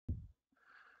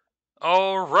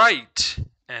All right,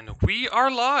 and we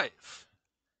are live.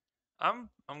 I'm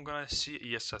gonna see.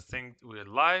 Yes, I think we're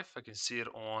live. I can see it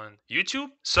on YouTube.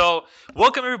 So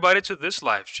welcome everybody to this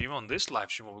live stream. On this live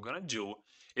stream, what we're gonna do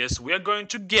is we are going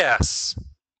to guess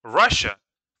Russia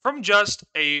from just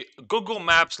a Google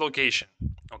Maps location.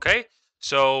 Okay,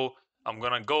 so I'm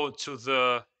gonna go to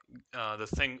the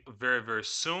thing very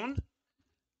soon,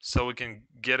 so we can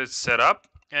get it set up.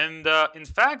 And in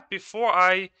fact, before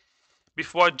I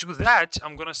do that,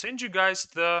 I'm gonna send you guys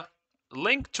the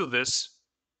link to this.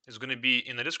 Is gonna be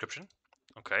in the description.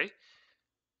 Okay.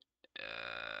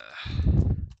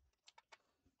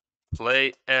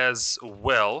 Play as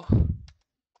well.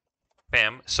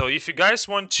 Bam. So if you guys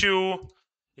want to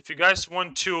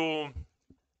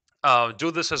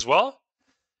do this as well,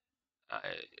 uh,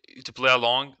 to play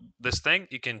along this thing,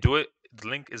 you can do it. The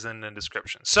link is in the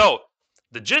description. So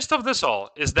the gist of this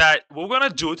all is that what we're gonna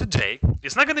do today,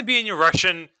 it's not gonna be in your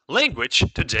Russian language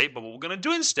today, but what we're gonna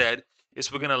do instead is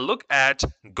we're gonna look at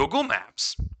Google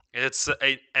Maps. It's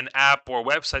an app or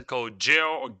website called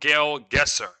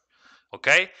GeoGuessr.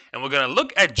 Okay, and we're gonna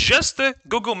look at just the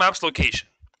Google Maps location.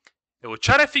 It will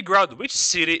try to figure out which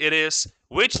city it is,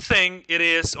 which thing it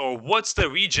is, or what's the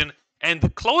region. And the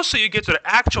closer you get to the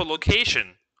actual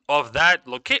location of that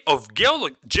geolocation,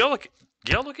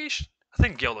 I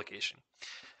think geolocation.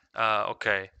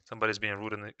 Okay, somebody's being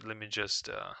rude. Let me just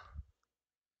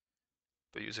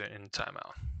put user in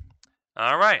timeout.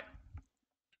 All right.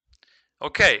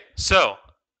 Okay, so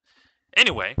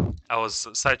anyway, I was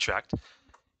sidetracked.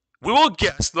 We will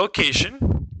guess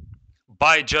location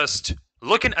by just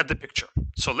looking at the picture.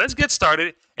 So let's get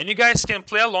started, and you guys can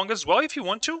play along as well if you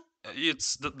want to.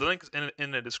 It's the link is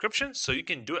in the description, so you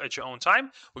can do it at your own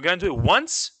time. We're gonna do it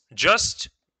once, just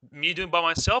me doing by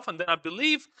myself, and then I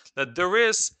believe that there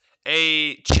is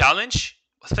a challenge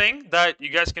thing that you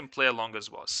guys can play along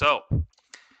as well. So,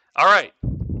 all right,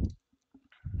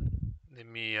 let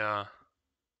me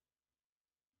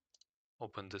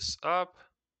open this up.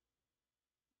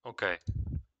 Okay,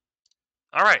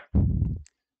 all right.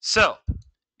 So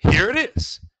here it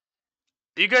is.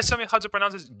 You guys tell me how to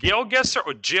pronounce this, GeoGuessr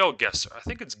or GeoGuessr? I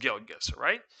think it's GeoGuessr,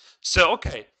 right? So,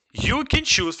 okay, you can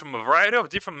choose from a variety of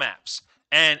different maps,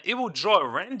 and it will draw a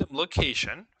random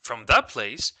location from that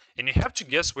place, and you have to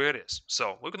guess where it is.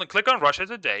 So, we're going to click on Russia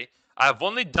today. I've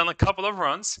only done a couple of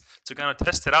runs to kind of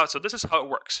test it out, so this is how it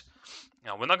works.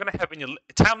 Now, we're not going to have any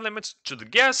time limits to the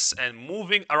guess, and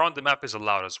moving around the map is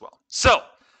allowed as well. So,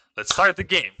 let's start the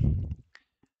game.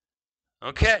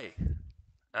 Okay.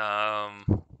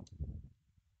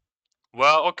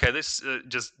 Well, okay, this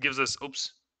just gives us,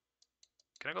 oops.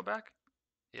 Can I go back?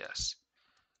 Yes.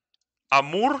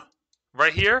 Amur,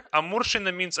 right here.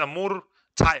 Amurshina means Amur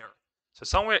tire. So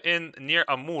somewhere in near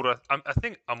Amur, I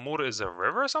think Amur is a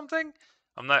river or something.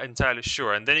 I'm not entirely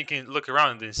sure. And then you can look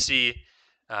around and then see,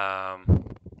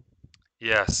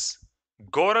 yes,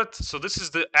 Gorod. So this is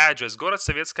the address, Gorod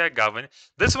Sovetskaya Gavin.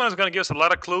 This one is going to give us a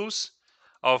lot of clues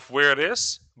of where it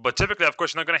is. But typically, of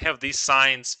course, you're not going to have these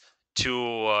signs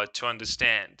to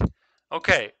understand.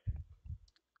 Okay.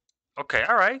 Okay,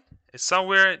 all right. It's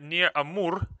somewhere near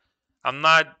Amur. I'm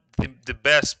not the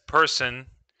best person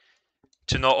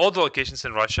to know all the locations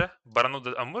in Russia, but I know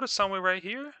that Amur is somewhere right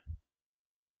here.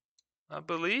 I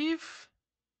believe.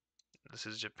 This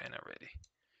is Japan already.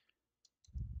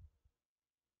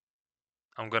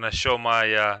 I'm gonna show my.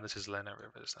 This is Lena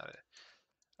River. That's not it.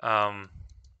 I'm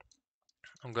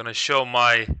gonna show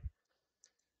my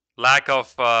lack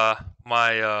of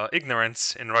my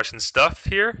ignorance in Russian stuff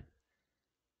here.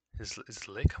 Is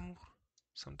Lake Amur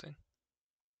something?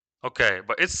 Okay,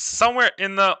 but it's somewhere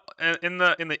in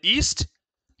the east.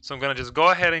 So I'm gonna just go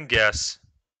ahead and guess.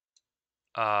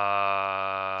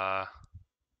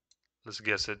 Let's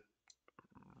guess it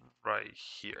right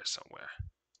here somewhere.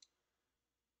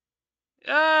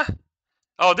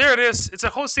 Oh, there it is. It's a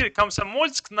whole city.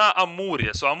 Komsomolsk na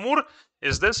Amurie. So Amur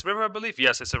is this river, I believe.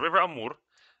 Yes, it's a river Amur.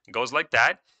 It goes like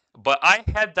that. But I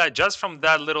had that just from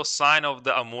that little sign of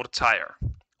the Amur tire.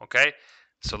 Okay,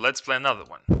 so let's play another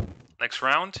one. Next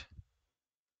round.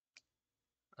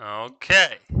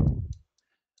 Okay.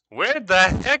 Where the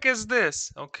heck is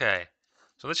this? Okay.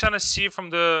 So let's try to see from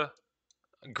the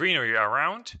greenery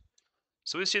around.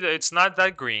 So we see that it's not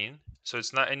that green. So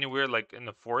it's not anywhere like in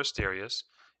the forest areas.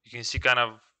 You can see kind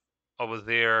of over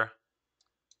there.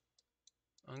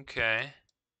 Okay.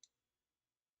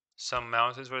 Some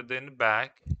mountains right there in the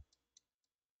back.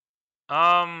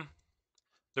 The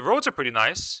roads are pretty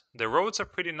nice. The roads are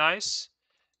pretty nice.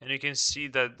 And you can see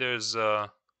that there's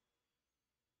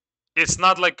it's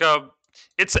not like a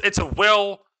it's a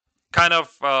well kind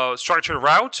of structured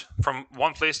route from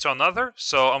one place to another.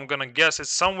 So I'm gonna guess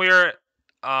it's somewhere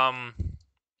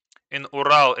in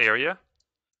Ural area.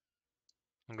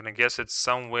 I'm gonna guess it's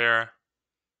somewhere.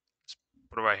 Let's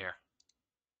put it right here.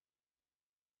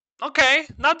 Okay,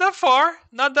 not that far.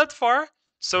 Not that far.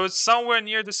 So it's somewhere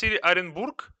near the city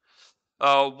Orenburg.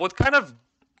 What kind of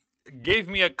gave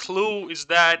me a clue is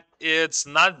that it's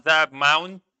not that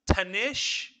mountainy.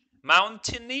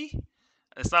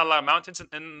 It's not a lot of mountains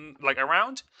in like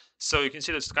around. So you can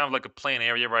see there's kind of like a plain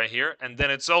area right here, and then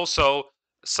it's also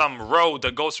some road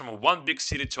that goes from one big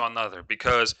city to another.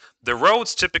 Because the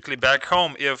roads typically back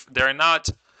home, if they're not,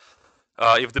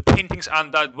 if the paintings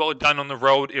aren't that well done on the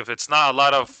road, if it's not a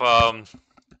lot of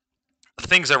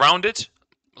things around it,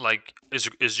 like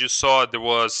as you saw, there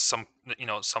was some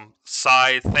some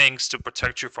side things to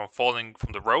protect you from falling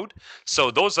from the road.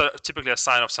 So those are typically a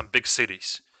sign of some big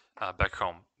cities back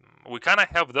home. We kind of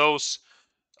have those.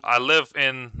 I live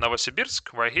in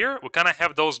Novosibirsk right here. We kind of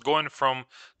have those going from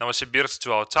Novosibirsk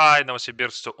to Altai,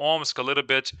 Novosibirsk to Omsk a little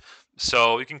bit.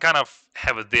 So you can kind of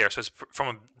have it there. So it's from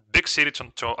a big city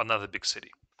to another big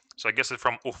city. So I guess it's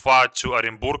from Ufa to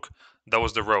Orenburg. That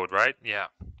was the road, right? Yeah.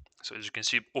 So as you can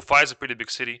see, Ufa is a pretty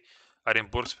big city.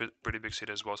 Orenburg is a pretty big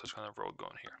city as well. So it's kind of road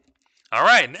going here. All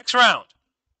right, next round.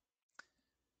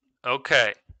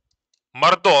 Okay.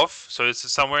 Mordov. So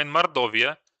it's somewhere in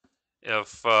Mordovia.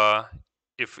 If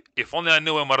only I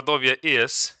knew where Mordovia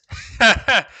is.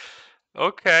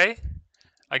 Okay.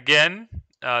 Again,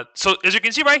 so as you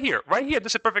can see right here, this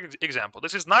is a perfect example.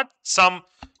 This is not some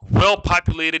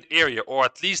well-populated area, or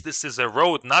at least this is a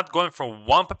road not going from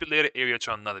one populated area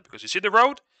to another. Because you see the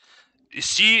road, you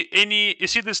see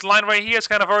this line right here? It's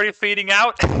kind of already fading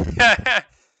out.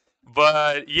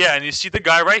 But yeah, and you see the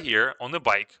guy right here on the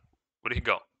bike. Where did he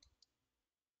go?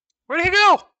 Where did he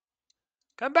go?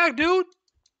 Come back, dude.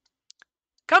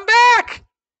 Come back.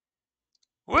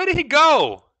 Where did he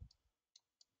go?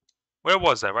 Where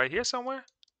was that? Right here somewhere?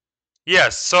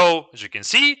 Yes, so as you can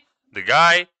see, the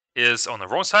guy is on the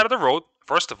wrong side of the road.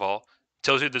 First of all,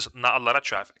 tells you there's not a lot of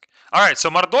traffic. All right,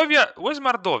 so Mordovia, where's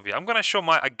Mordovia? I'm gonna show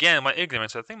my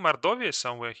ignorance. I think Mordovia is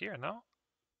somewhere here. No,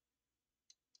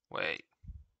 wait.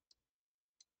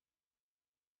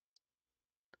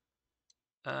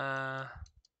 Uh.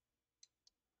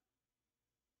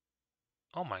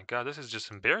 Oh my God, this is just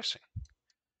embarrassing.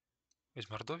 Is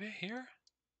Mordovia here?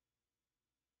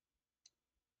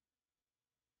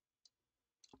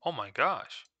 Oh my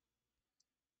gosh.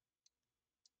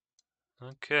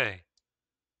 Okay.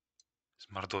 Is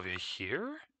Mordovia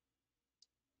here?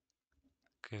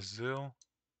 Kizil.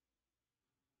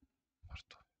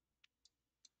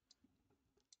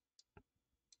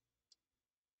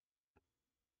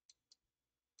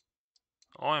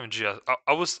 OMG,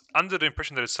 I was under the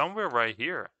impression that it's somewhere right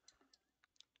here.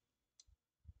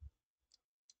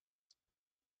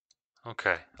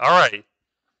 Okay, alright.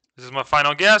 This is my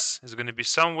final guess. It's going to be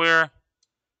somewhere.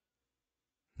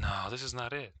 No, this is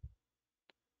not it.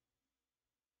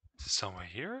 Is it somewhere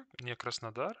here near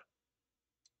Krasnodar?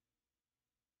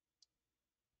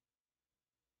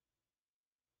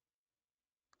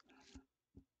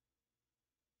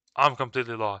 I'm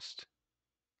completely lost.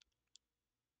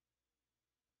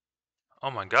 Oh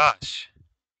my gosh.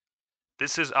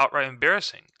 This is outright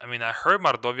embarrassing. I mean, I heard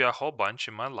Mordovia a whole bunch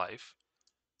in my life,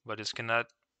 but just cannot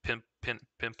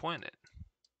pinpoint it.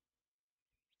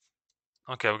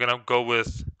 Okay, we're gonna go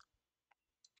with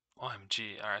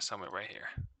OMG. Alright, somewhere right here.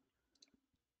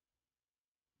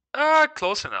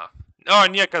 Close enough. Oh,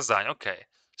 near Kazan. Okay.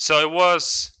 So it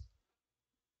was.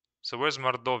 So where's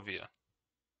Mordovia?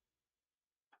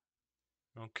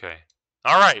 Okay.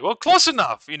 All right. Well, close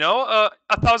enough.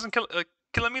 1,000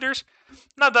 kilometers,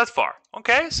 not that far.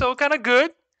 Okay, so kind of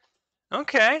good.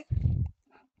 Okay.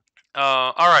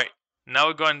 All right. Now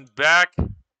we're going back.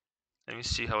 Let me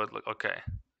see how it looks. Okay.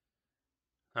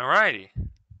 All righty.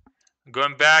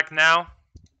 Going back now.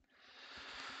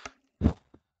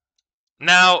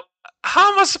 Now,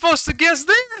 how am I supposed to guess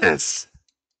this?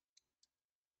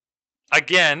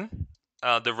 Again,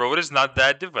 the road is not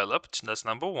that developed. That's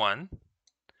number one.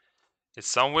 It's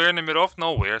somewhere in the middle of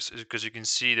nowhere, because you can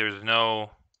see there's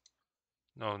no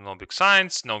big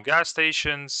signs, no gas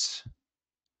stations.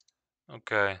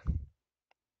 Okay.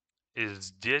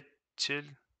 Is Dietil?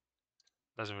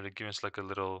 Doesn't really give us like a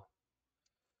little.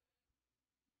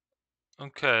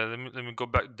 Okay, let me go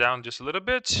back down just a little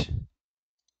bit.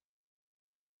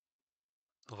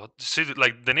 What city?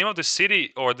 Like the name of the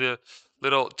city or the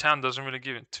little town doesn't really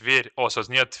give it. Tver. Oh, so it's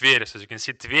near Tver. So as you can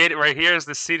see, Tver right here is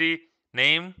the city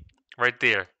name right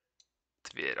there.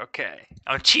 Tver. Okay,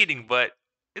 I'm cheating, but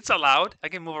it's allowed. I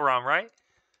can move around, right?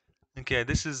 Okay,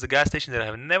 this is the gas station that I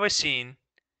have never seen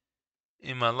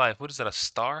in my life. What is that, a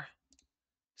star?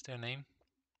 Is there a name?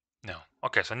 No.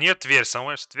 Okay, so near Tver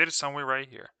somewhere. So Tver is somewhere right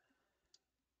here.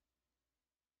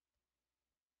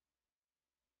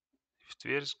 If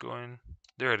Tver is going...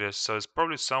 There it is. So it's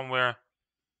probably somewhere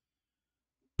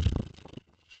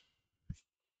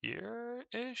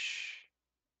here-ish.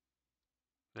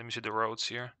 Let me see the roads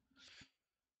here.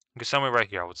 Okay, somewhere right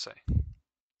here, I would say.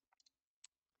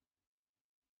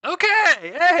 Okay,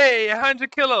 hey,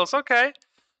 100 kilos. Okay.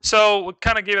 So what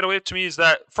kind of gave it away to me is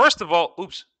that, first of all,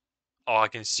 oops. Oh, I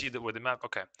can see that with the map.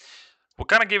 Okay. What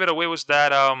kind of gave it away was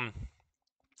that,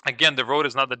 again, the road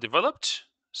is not that developed.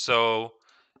 So,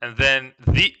 and then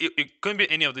it couldn't be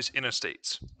any of these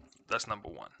interstates. That's number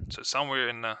one. So somewhere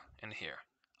in here.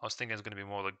 I was thinking it's gonna be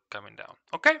more like coming down.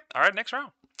 Okay. All right. Next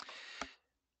round.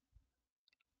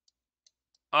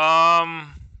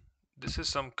 This is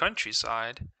some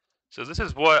countryside. So this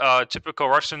is what a typical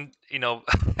Russian,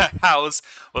 house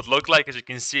would look like. As you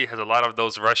can see, it has a lot of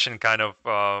those Russian kind of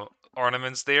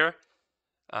ornaments there.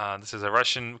 This is a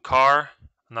Russian car,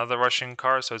 another Russian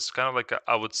car. So it's kind of like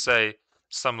I would say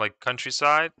some like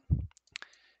countryside.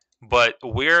 But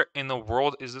where in the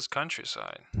world is this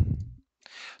countryside?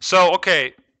 So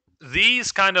okay,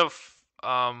 these kind of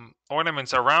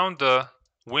ornaments around the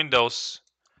windows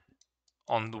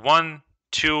on 1,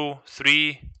 2,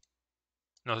 3.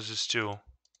 No, this is 2.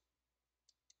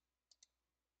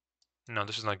 No,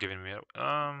 this is not giving me.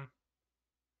 I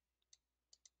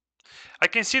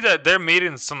can see that they're made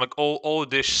in some like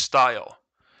oldish style.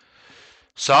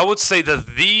 So I would say that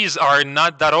these are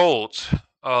not that old,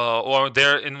 or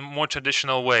they're in a more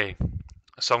traditional way.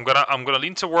 So I'm gonna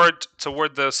lean toward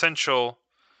the central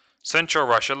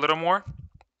Russia a little more.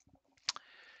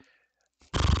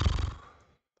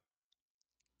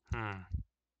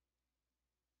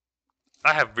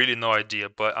 I have really no idea,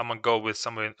 but I'm gonna go with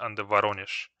somewhere on the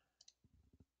Voronezh.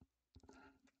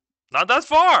 Not that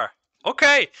far.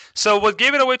 Okay, so what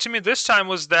gave it away to me this time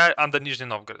was that on the Nizhny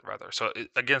Novgorod, rather. So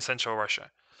again, Central Russia,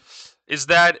 is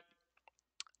that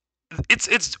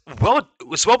it's well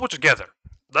put together.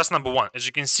 That's number one. As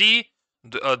you can see,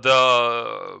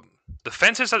 the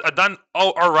fences are done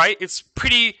all right. It's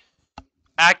pretty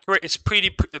accurate. It's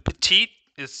pretty petite.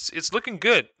 It's looking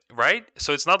good, right?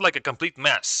 So it's not like a complete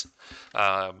mess.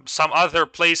 Some other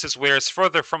places where it's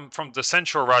further from the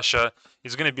central Russia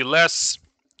is going to be less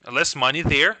money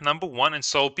there, number one, and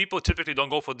so people typically don't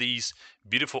go for these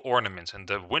beautiful ornaments. And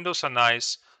the windows are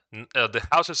nice. The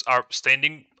houses are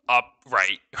standing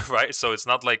upright, right? So it's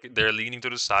not like they're leaning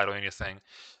to the side or anything.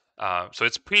 So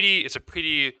it's a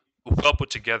pretty well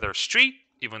put together street,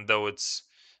 even though it's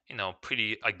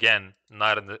pretty, again,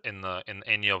 not in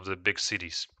any of the big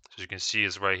cities. As you can see,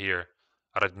 is right here,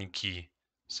 Radniki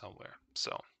somewhere.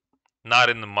 So not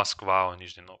in the Moskva or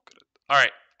Nizhny Novgorod. All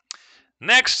right,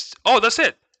 next. Oh, that's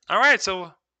it. All right,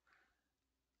 so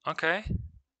okay,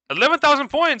 11,000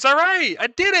 points. All right, I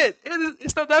did it.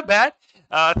 It's not that bad.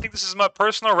 I think this is my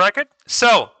personal record.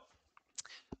 So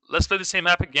let's play the same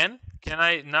map again. Can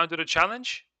I now do the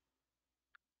challenge?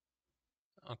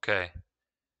 Okay.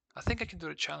 I think I can do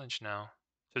the challenge now.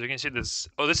 So you can see this.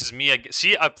 Oh, this is me.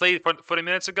 See, I played 40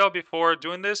 minutes ago before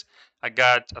doing this. I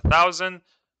got 1,000.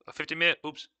 50 minutes.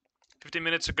 Oops. 15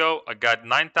 minutes ago, I got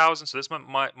 9,000. So this is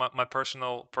my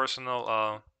personal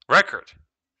record.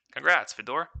 Congrats,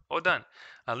 Fedor. Well done.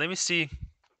 Let me see.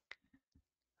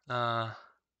 Okay,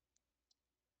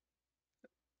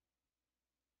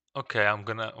 I'm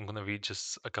gonna read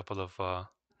just a couple of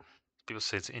people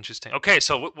say it's interesting. Okay,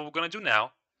 so what we're gonna do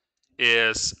now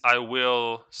is I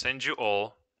will send you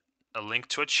all a link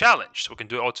to a challenge so we can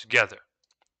do it all together.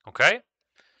 Okay?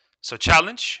 So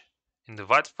challenge,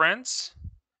 invite friends.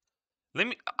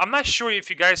 I'm not sure if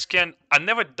you guys can. I've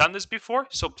never done this before,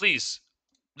 so please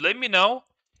let me know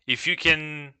if you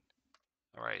can.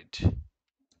 All right.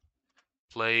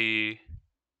 Play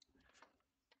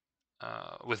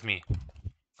with me.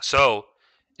 So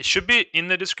it should be in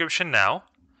the description now.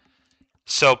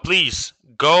 So please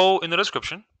go in the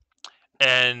description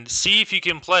and see if you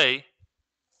can play.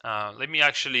 Let me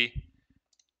actually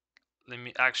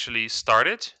start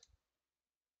it,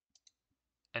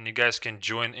 and you guys can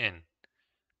join in.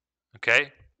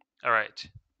 Okay. All right.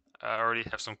 I already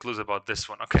have some clues about this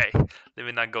one. Okay. Let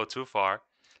me not go too far.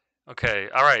 Okay.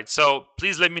 All right. So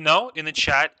please let me know in the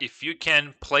chat if you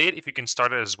can play it, if you can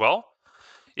start it as well.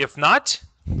 If not,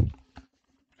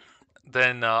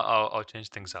 then I'll change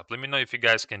things up. Let me know if you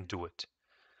guys can do it.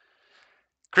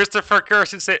 Christopher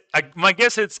Kirsten said, my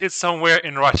guess it's somewhere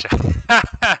in Russia.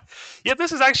 Yeah,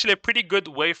 this is actually a pretty good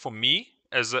way for me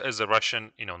as a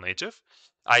Russian native.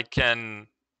 I can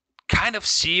kind of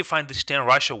see if I understand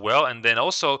Russia well, and then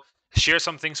also share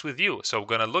some things with you. So we're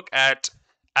gonna look at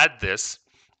this.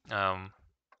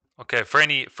 Okay,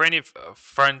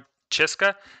 Francesca,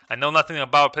 I know nothing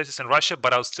about places in Russia,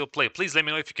 but I'll still play. Please let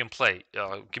me know if you can play.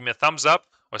 Give me a thumbs up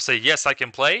or say yes, I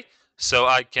can play, so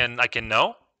I can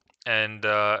know, and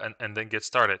then get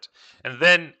started. And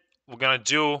then we're gonna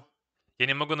do. Я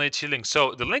не могу найти link.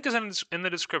 So the link is in the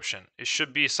description. It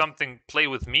should be something play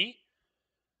with me,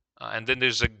 and then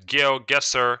there's a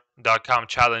geoguesser.com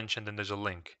challenge, and then there's a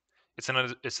link. It's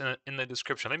in the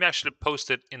description. Let me actually post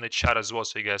it in the chat as well,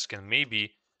 so you guys can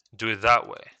maybe do it that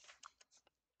way.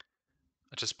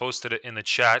 I just posted it in the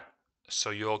chat,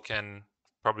 so you all can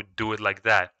probably do it like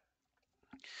that.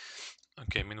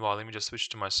 Okay, meanwhile, let me just switch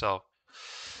to myself.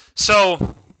 So,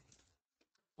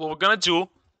 what we're gonna do,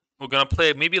 we're gonna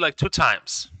play maybe like 2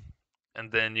 times, and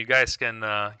then you guys can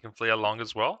play along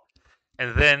as well.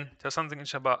 And then tell something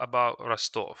about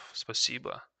Rostov.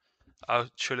 Спасибо.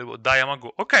 Actually, да, я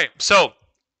могу. Okay, so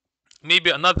maybe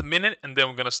another minute, and then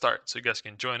we're gonna start, so you guys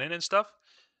can join in and stuff.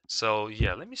 So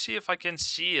yeah, let me see if I can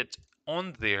see it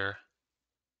on there.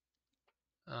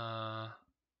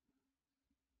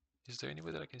 Is there any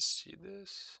way that I can see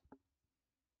this?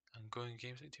 Ongoing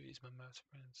games activities, my math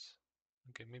friends.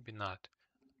 Okay, maybe not.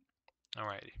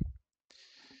 Alrighty.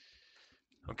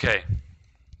 Okay.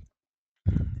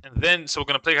 And then, so we're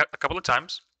gonna play a couple of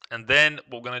times, and then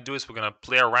what we're gonna do is we're gonna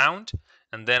play around,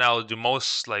 and then I'll do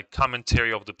most like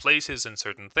commentary of the places and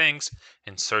certain things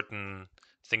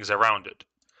around it.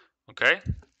 Okay.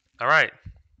 All right.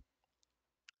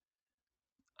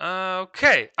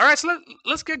 Okay. All right. So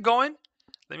let's get going.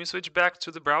 Let me switch back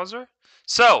to the browser.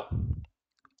 So,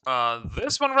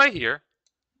 this one right here,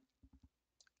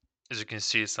 as you can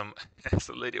see, some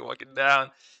lady walking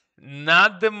down.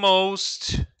 Not the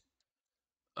most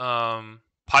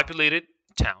populated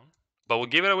town, but what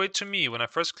gave it away to me when I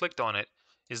first clicked on it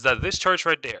is that this church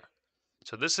right there.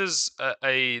 So this is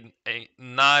a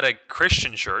not a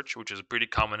Christian church, which is pretty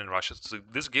common in Russia. So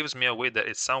this gives me away that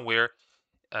it's somewhere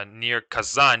near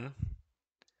Kazan.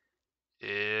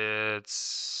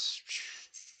 It's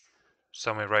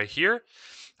somewhere right here.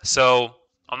 So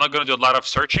I'm not going to do a lot of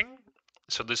searching.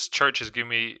 So this church is giving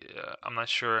me, I'm not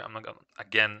sure, I'm not going to,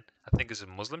 again, I think it's a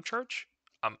Muslim church.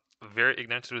 I'm very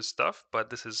ignorant to this stuff, but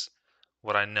this is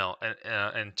what I know.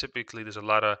 And typically there's a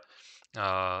lot of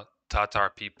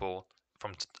Tatar people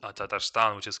from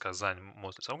Tatarstan, which is Kazan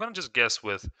mostly. So I'm going to just guess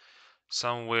with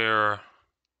somewhere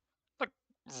like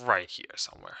right here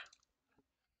somewhere.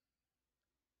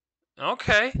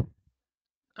 Okay.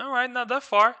 All right, not that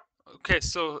far. Okay,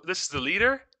 so this is the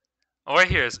leader. Oh, right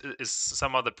here is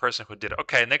some other person who did it.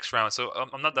 Okay, next round. So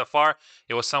I'm not that far.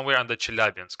 It was somewhere on the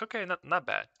Chelyabinsk. Okay, not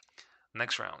bad.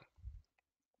 Next round.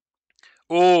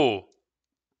 Oh,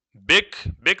 big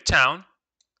town,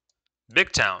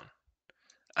 big town.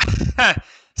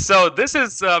 So this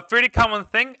is a pretty common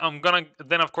thing. I'm gonna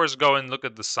then of course go and look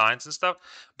at the signs and stuff.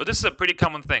 But this is a pretty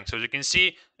common thing. So as you can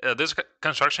see, there's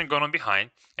construction going on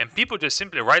behind, and people just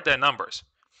simply write their numbers.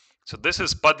 So this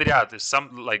is Padriat, is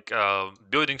some like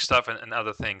building stuff and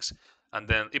other things. And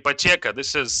then ipoteka,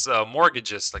 this is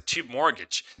mortgages, like cheap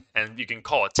mortgage. And you can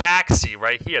call a taxi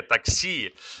right here,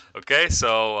 taxi. Okay,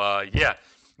 so yeah.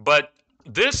 But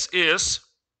this is,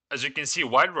 as you can see,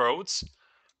 wide roads,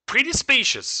 pretty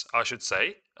spacious, I should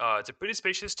say. It's a pretty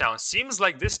spacious town. Seems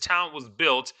like this town was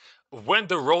built when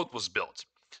the road was built.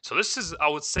 So this is, I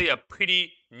would say, a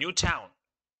pretty new town,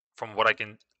 from what I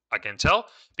can tell,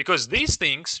 because these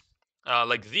things,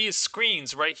 like these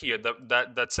screens right here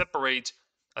that separate,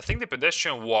 I think, the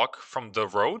pedestrian walk from the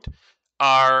road,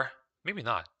 are maybe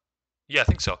not. Yeah, I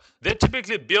think so. They're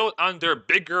typically built under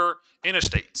bigger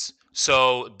interstates.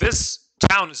 So this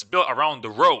town is built around the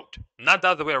road, not the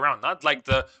other way around. Not like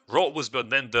the road was built,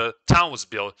 then the town was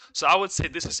built. So I would say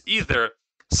this is either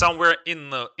somewhere in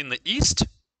the east,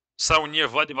 somewhere near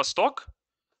Vladivostok.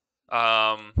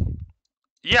 Um,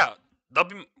 yeah, that'll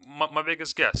be my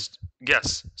biggest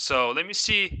guess. So let me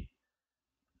see.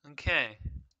 Okay,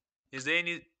 is there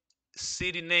any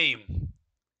city name?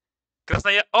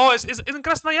 Krasnoyarsk. Oh, isn't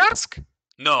Krasnoyarsk?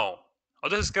 No. Oh,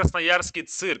 this is Krasnoyarsky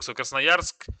Cirque, so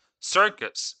Krasnoyarsk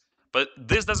Circus. But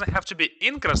this doesn't have to be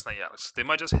in Krasnoyarsk. They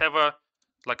might just have a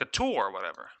like a tour or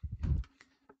whatever.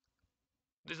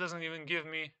 This doesn't even give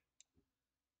me.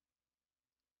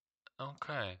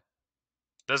 Okay.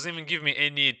 Doesn't even give me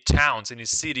any towns, any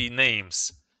city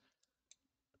names.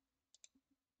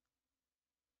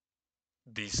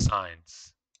 These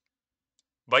signs.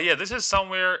 But yeah, this is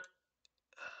somewhere.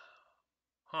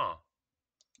 Huh.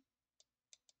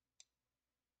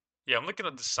 Yeah, I'm looking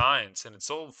at the signs, and it's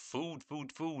all food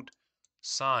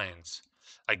signs.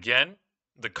 Again,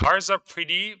 the cars are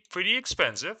pretty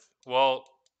expensive. Well,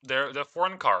 they're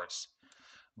foreign cars,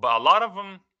 but a lot of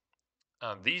them.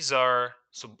 These are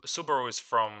Subaru is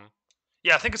from.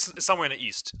 Yeah, I think it's somewhere in the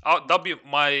east. That'll be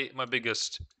my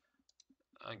biggest.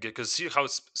 Because see how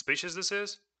spacious this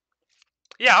is.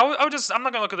 Yeah, I would just. I'm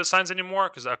not gonna look at the signs anymore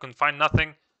because I can find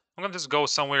nothing. I'm gonna just go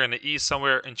somewhere in the east,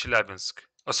 somewhere in Chelyabinsk.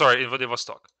 Oh, sorry, in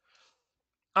Vladivostok.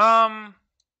 Um,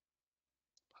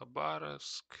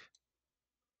 Khabarovsk.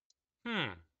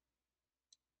 Hmm.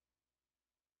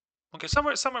 Okay,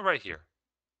 somewhere right here.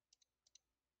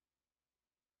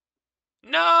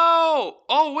 No!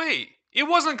 Oh wait, it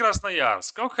wasn't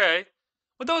Krasnoyarsk. Okay,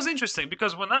 well that was interesting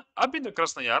because when I've been to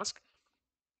Krasnoyarsk,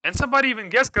 and somebody even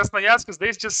guessed Krasnoyarsk because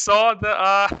they just saw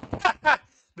the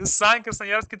the sign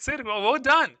Krasnoyarsk City. Well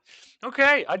done.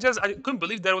 Okay, I couldn't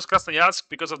believe that it was Krasnoyarsk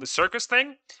because of the circus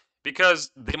thing,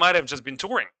 because they might have just been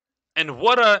touring. And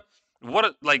what a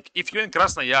like if you're in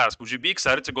Krasnoyarsk, would you be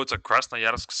excited to go to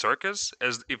Krasnoyarsk circus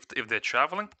as if they're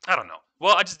traveling? I don't know.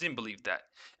 Well, I just didn't believe that,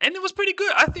 and it was pretty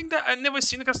good. I think that I never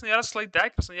seen Krasnoyarsk like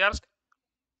that. Krasnoyarsk.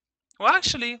 Well,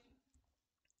 actually,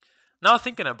 now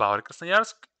thinking about it,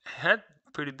 Krasnoyarsk had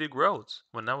pretty big roads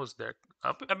when I was there.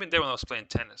 I've been there when I was playing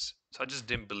tennis, so I just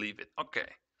didn't believe it. Okay,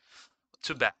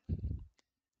 too bad.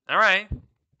 All right,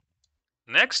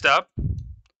 next up,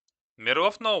 middle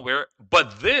of nowhere,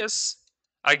 but this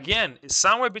again is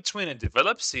somewhere between a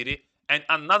developed city and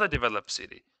another developed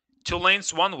city. Two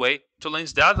lanes one way, two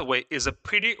lanes the other way is a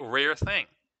pretty rare thing.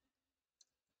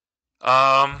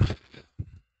 Um,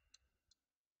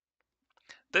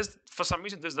 this for some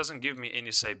reason this doesn't give me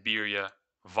any Siberia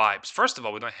vibes. First of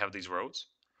all, we don't have these roads.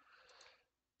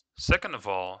 Second of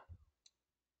all,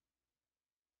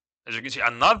 as you can see,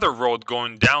 another road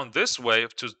going down this way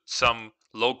to some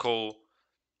local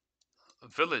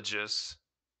villages,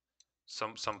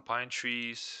 some pine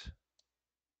trees.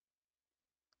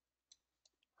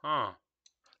 Huh.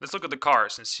 Let's look at the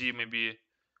cars and see maybe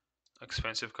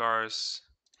expensive cars.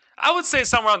 I would say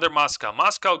somewhere under Moscow.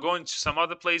 Moscow going to some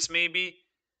other place maybe.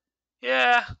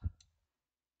 Yeah.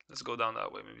 Let's go down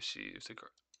that way. Maybe see if the car.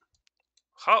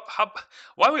 How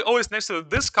why are we always next to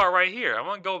this car right here? I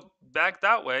want to go back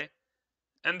that way.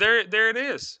 And there it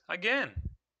is again.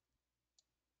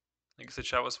 I guess the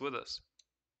chat was with us.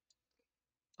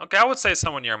 Okay, I would say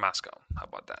somewhere near Moscow. How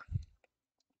about that?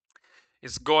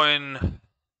 It's going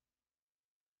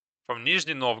from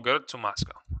Nizhny Novgorod to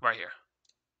Moscow, right here.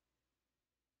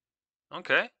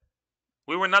 Okay.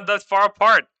 We were not that far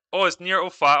apart. Oh, it's near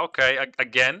Ufa. Okay,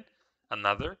 again,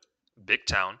 another big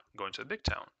town going to a big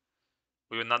town.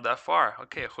 We were not that far.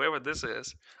 Okay, whoever this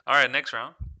is. All right, next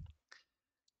round.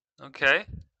 Okay.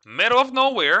 Middle of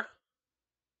nowhere.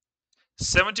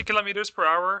 70 kilometers per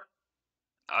hour.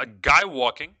 A guy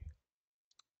walking.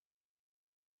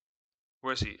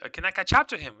 Where is he? Can I catch up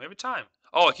to him every time?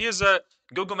 Oh, he is a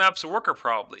Google Maps worker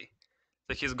probably.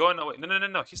 Like he's going away.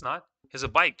 No. He's not. He's a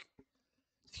bike.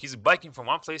 He's biking from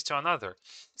one place to another.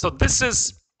 So this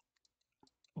is,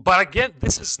 but again,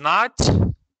 this is not.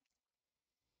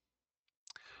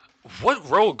 What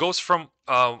road goes from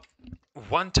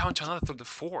one town to another through the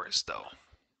forest, though?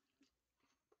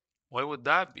 What would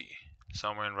that be?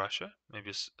 Somewhere in Russia?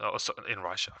 Maybe in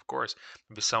Russia, of course.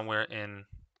 Maybe somewhere in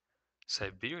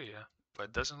Siberia, but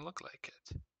it doesn't look like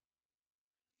it.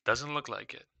 Doesn't look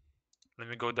like it. Let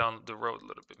me go down the road a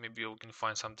little bit. Maybe we can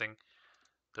find something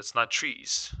that's not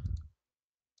trees.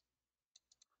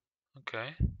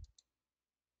 Okay.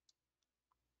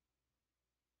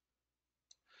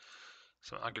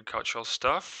 Some agricultural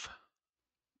stuff.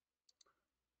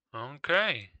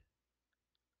 Okay.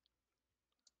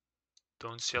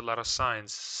 Don't see a lot of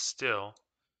signs still.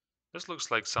 This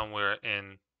looks like somewhere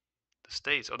in the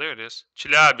States. Oh, there it is.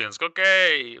 Chelyabinsk.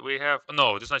 Okay. We have...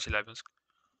 No, this is not Chelyabinsk.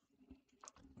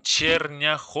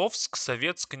 Chernyakhovsk,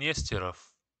 Sovetsk, Nesterov.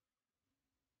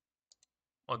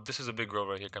 Oh, this is a big road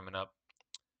right here coming up.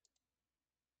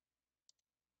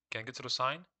 Can I get to the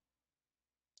sign?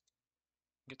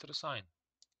 Get to the sign.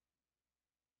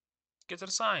 Get to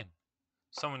the sign.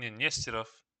 Someone in Nesterov.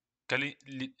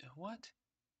 What?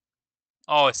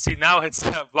 Oh, see, now it's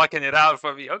blocking it out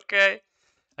for me. Okay.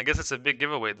 I guess it's a big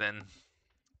giveaway then.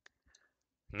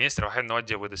 Nesterov. I have no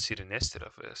idea where the city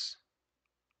Nesterov is.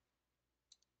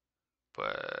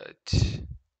 But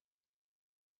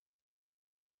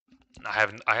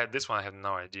I had this one. I have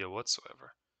no idea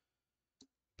whatsoever.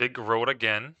 Big road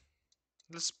again.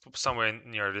 Let's put somewhere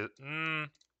near the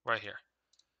right here.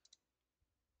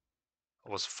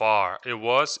 It was far. It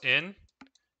was in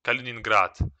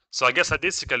Kaliningrad. So I guess I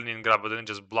did see Kaliningrad, but then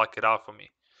just block it out for me.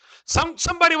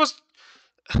 Somebody was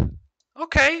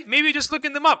Okay, maybe just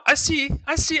looking them up. I see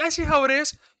how it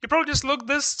is. You probably just looked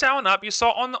this town up. You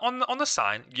saw on the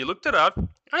sign. You looked it up.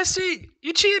 I see.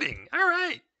 You're cheating. All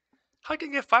right. How can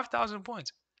you get 5,000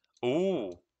 points?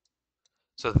 Ooh.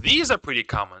 So these are pretty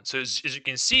common. So as you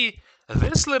can see,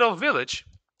 this little village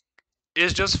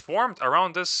is just formed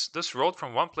around this road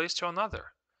from one place to another.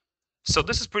 So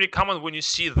this is pretty common when you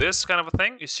see this kind of a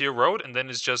thing. You see a road, and then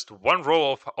it's just one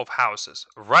row of houses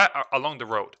right along the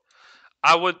road.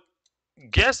 I would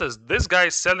guess that this guy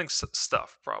is selling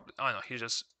stuff, probably. Oh no, he's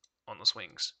just on the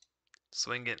swings.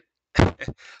 Swinging.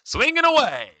 Swinging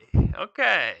away.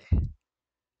 Okay.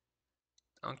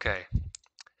 Okay.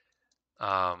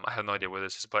 I have no idea where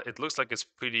this is, but it looks like it's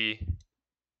pretty...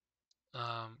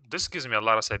 this gives me a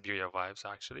lot of Siberia vibes,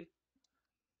 actually.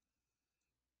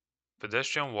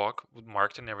 Pedestrian walk with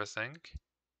marked and everything.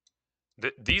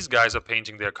 These guys are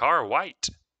painting their car white.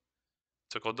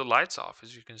 Took all the lights off,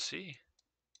 as you can see.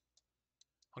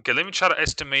 Okay, let me try to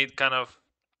estimate kind of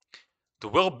the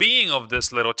well-being of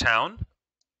this little town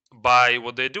by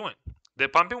what they're doing. They're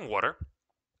pumping water.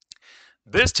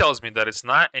 This tells me that it's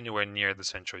not anywhere near the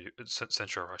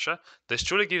central Russia. This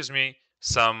truly gives me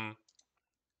some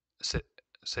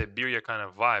Siberia kind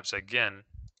of vibes. Again,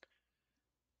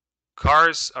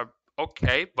 cars are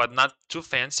okay, but not too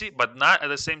fancy, but not at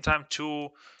the same time too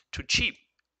cheap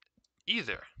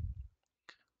either.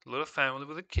 Little family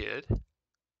with a kid.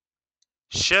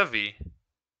 Chevy.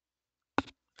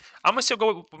 I'm gonna still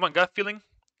go with my gut feeling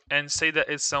and say that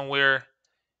it's somewhere.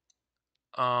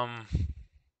 Let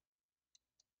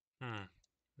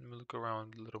me look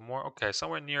around a little more. Okay,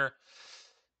 somewhere near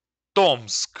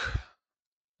Tomsk.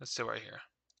 Let's see right here.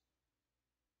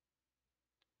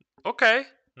 Okay,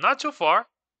 not too far.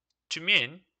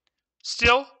 Tyumen.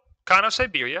 Still kind of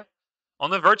Siberia. On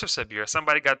the verge of Siberia.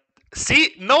 Somebody got...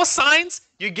 See? No signs?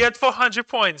 You get 400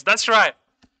 points. That's right.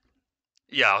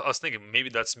 Yeah, I was thinking maybe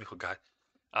that's Micho guy.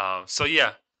 So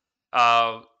yeah.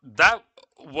 That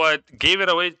what gave it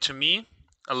away to me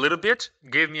a little bit.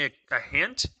 Gave me a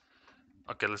hint.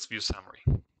 Okay, let's view summary.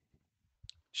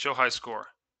 Show high score.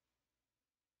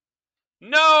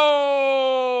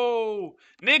 No!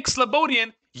 Nick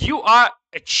Slobodian, you are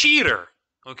a cheater.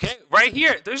 Okay, right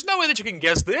here. There's no way that you can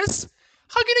guess this.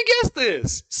 How can you guess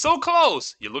this? So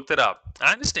close. You looked it up.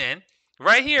 I understand.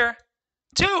 Right here.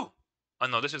 2. Oh,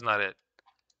 no, this is not it.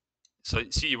 So,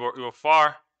 see, you were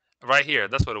far. Right here.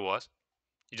 That's what it was.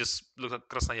 You just looked at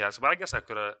Krasnoyarsk. But I guess I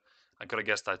could have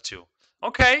guessed that too.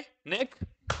 Okay, Nick.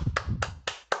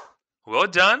 Well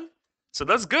done. So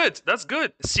that's good. That's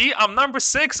good. See, I'm number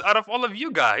 6 out of all of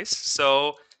you guys.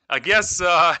 So I guess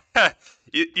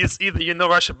it's either you know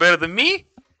Russia better than me,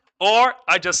 or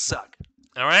I just suck.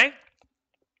 All right.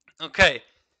 Okay.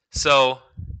 So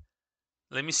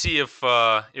let me see if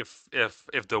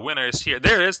the winner is here.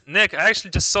 There it is. Nick. I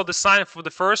actually just saw the sign for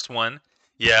the first one.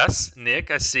 Yes,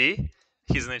 Nick. I see.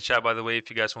 He's in the chat, by the way, if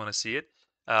you guys want to see it.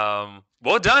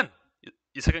 Well done.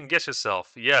 You second guess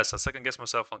yourself. Yes, I second guess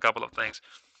myself on a couple of things.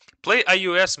 Play a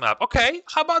US map. Okay,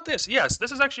 how about this? Yes,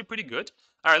 this is actually pretty good.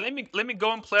 All right, let me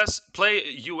go and play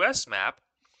a US map.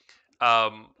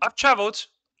 I've traveled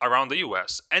around the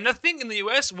US, and I think in the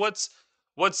US, what's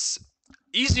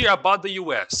easier about the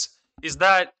US is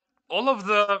that all of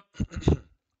the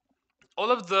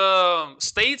all of the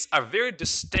states are very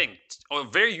distinct or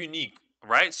very unique,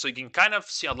 right? So you can kind of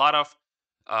see a lot of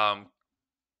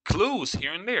clues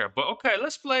here and there. But okay,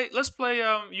 let's play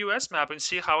US map and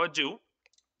see how I do.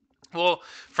 Well,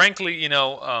 frankly,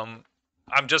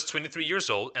 I'm just 23 years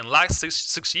old, and last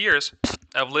six years,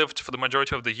 I've lived for the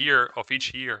majority of the year of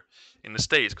each year in the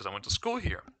States because I went to school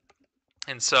here.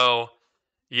 And so,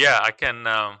 yeah, I can.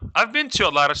 I've been to a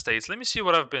lot of states. Let me see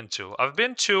what I've been to. I've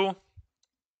been to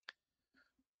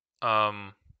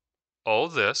all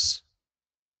this,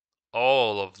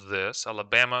 all of this.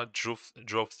 Alabama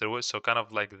drove through it, so kind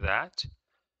of like that.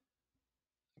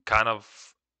 Kind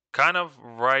of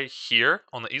right here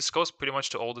on the East Coast, pretty much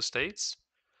to all the states,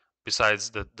 besides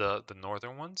the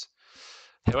northern ones.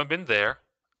 Haven't been there,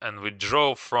 and we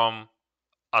drove from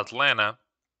Atlanta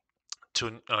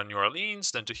to New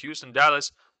Orleans, then to Houston,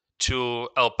 Dallas, to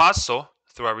El Paso,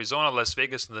 through Arizona, Las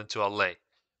Vegas, and then to LA.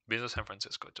 Been to San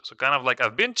Francisco too. So kind of like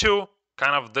I've been to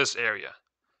kind of this area.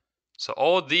 So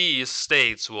all these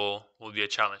states will be a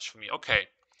challenge for me. Okay,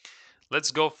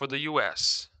 let's go for the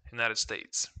U.S. United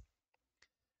States.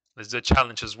 Let's do a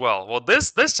challenge as well. Well,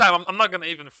 this time I'm not gonna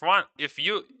even front. If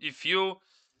you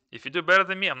do better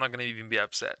than me, I'm not gonna even be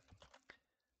upset.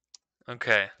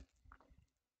 Okay.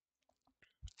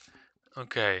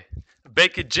 Okay.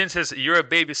 Becky Jin says you're a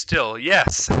baby still.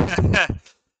 Yes.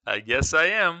 I guess I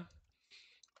am.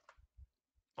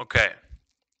 Okay.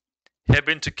 have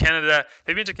been to Canada,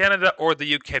 or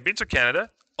the UK. Have been to Canada,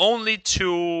 only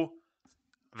to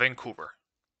Vancouver.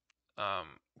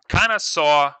 Kind of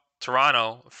saw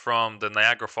Toronto from the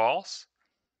Niagara Falls,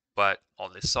 but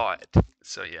only saw it.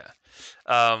 So yeah,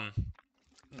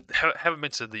 haven't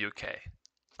been to the UK.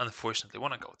 Unfortunately,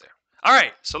 want to go there. All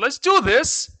right, so let's do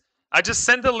this. I just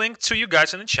sent the link to you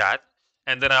guys in the chat,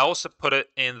 and then I also put it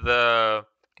in the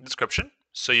description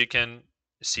so you can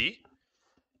see.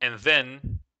 And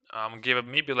then give it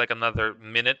maybe like another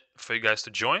minute for you guys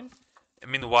to join.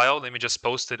 And meanwhile, let me just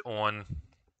post it on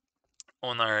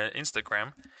our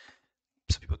Instagram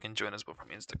so people can join us both from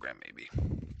Instagram maybe.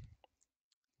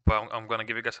 But I'm gonna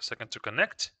give you guys a second to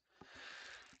connect.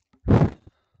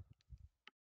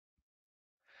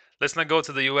 Let's not go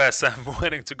to the US. I'm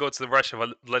waiting to go to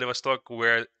Russia, Vladivostok,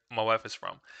 where my wife is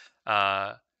from.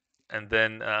 And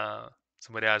then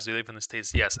somebody asked, do you live in the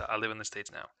States? Yes, I live in the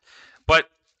States now. But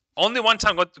only one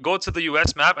time go to the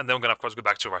US map, and then we're going to, of course, go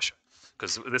back to Russia.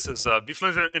 Because this is be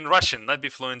fluent in Russian, not be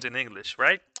fluent in English,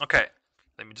 right? Okay,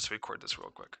 let me just record this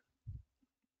real quick.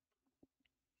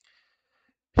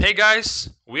 Hey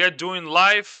guys, we are doing a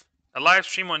live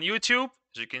stream on YouTube.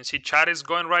 As you can see, chat is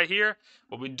going right here.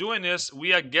 What we're doing is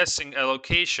we are guessing a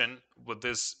location with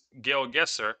this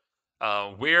GeoGuessr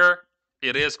where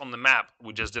it is on the map.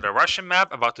 We just did a Russian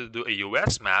map, about to do a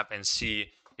US map and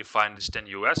see if I understand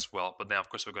US well. But then, of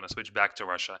course, we're going to switch back to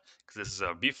Russia because this is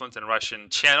a Be Fluent in Russian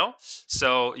channel.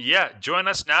 So yeah, join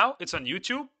us now. It's on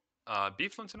YouTube. Be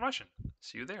Fluent in Russian.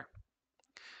 See you there.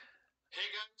 Hey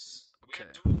guys. Okay.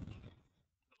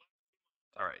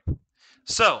 All right.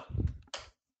 So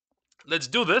let's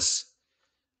do this.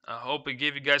 I hope it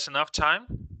gave you guys enough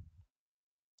time.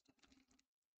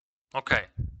 Okay.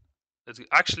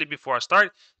 Actually, before I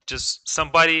start, just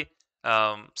somebody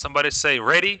say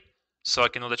ready, so I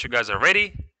can know that you guys are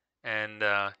ready. And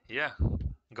yeah,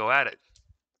 go at it.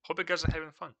 Hope you guys are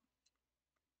having fun.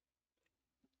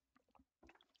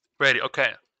 Ready?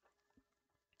 Okay.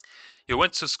 You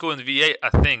went to school in VA, I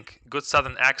think. Good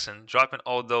Southern accent, dropping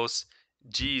all those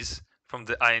G's from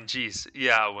the INGs.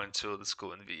 Yeah, I went to the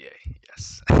school in VA.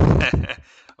 Yes, I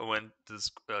went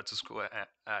to school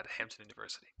at Hampton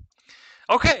University.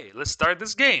 Okay, let's start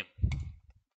this game.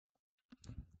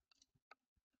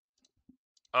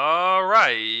 All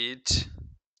right.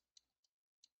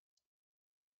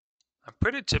 A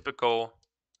pretty typical.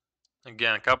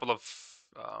 Again, a couple of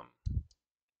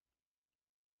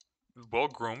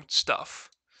well-groomed stuff.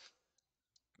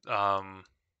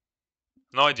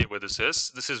 No idea what this is.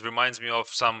 This reminds me of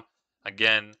some,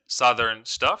 again, southern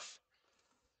stuff.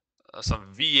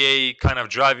 Some VA kind of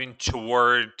driving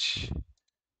toward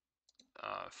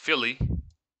Philly.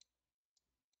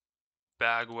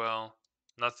 Bagwell.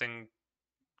 Nothing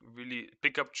really.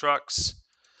 Pickup trucks.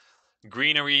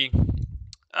 Greenery.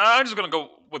 I'm just gonna go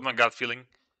with my gut feeling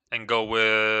and go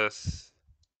with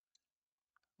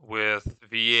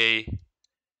VA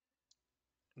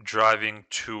driving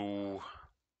to.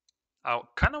 I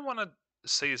kind of want to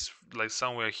say it's like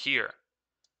somewhere here,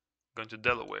 going to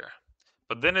Delaware,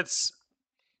 but then it's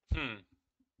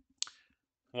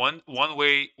one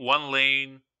way, one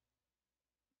lane,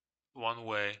 one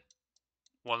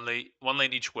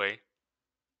lane each way.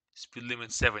 Speed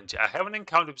limit 70. I haven't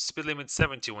encountered speed limit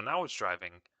 70 when I was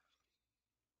driving.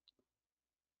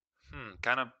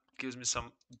 Kind of gives me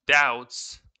some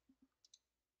doubts.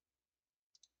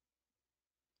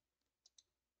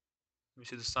 Let me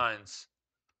see the signs.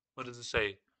 What does it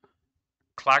say?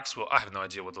 Clarksville. I have no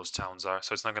idea what those towns are,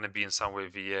 so it's not going to be in some way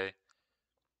VA.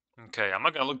 Okay, I'm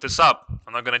not going to look this up.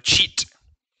 I'm not going to cheat.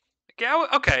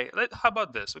 Okay. How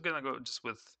about this? We're going to go just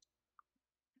with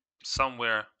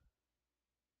somewhere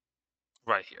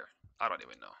right here. I don't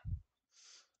even know.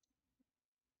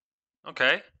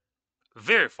 Okay.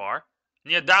 Very far.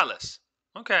 Near Dallas.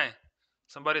 Okay.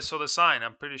 Somebody saw the sign,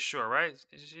 I'm pretty sure, right?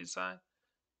 Did you see the sign?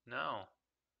 No.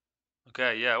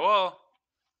 Okay, yeah, well,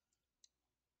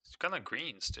 it's kind of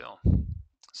green still.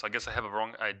 So I guess I have a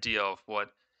wrong idea of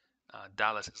what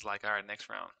Dallas is like. All right, next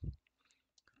round.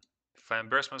 If I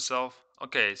embarrass myself,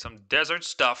 okay, some desert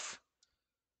stuff.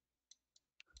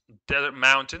 Desert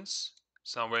mountains.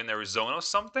 Somewhere in Arizona or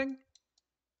something?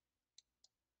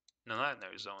 No, not in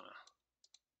Arizona.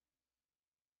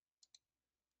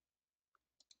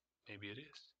 Maybe it is.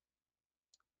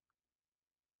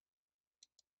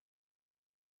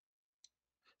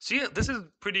 See, this is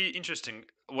pretty interesting.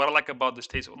 What I like about the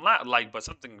states, well, not like, but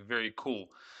something very cool.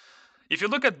 If you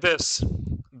look at this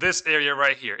area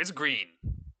right here, it's green.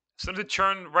 So to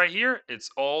turn right here,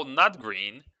 it's all not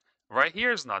green. Right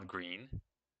here is not green,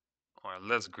 or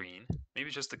less green. Maybe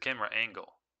just the camera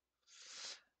angle.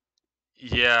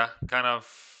 Yeah, kind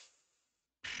of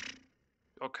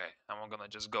Okay, I'm gonna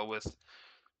just go with,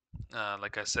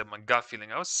 like I said, my gut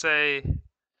feeling. I would say,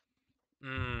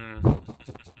 mm,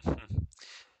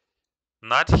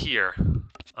 not here.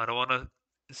 I don't want to.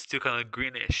 It's still kind of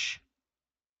greenish.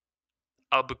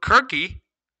 Albuquerque.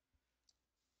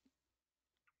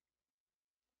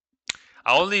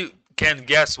 I only can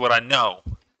guess what I know,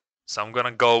 so I'm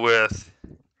gonna go with.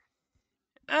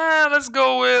 Let's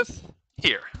go with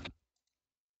here.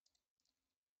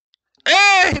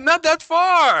 Hey, not that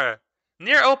far.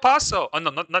 Near El Paso. Oh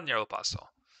no, not near El Paso.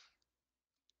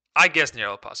 I guess near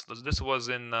El Paso. This was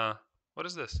in. What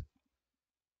is this?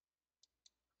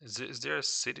 Is there a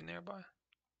city nearby?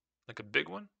 Like a big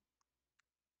one?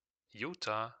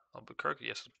 Utah, Albuquerque.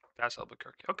 Yes, past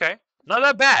Albuquerque. Okay, not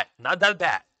that bad. Not that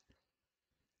bad.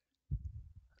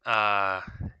 Uh,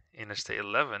 Interstate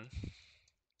 11.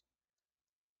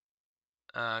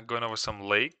 Going over some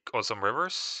lake or some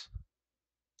rivers.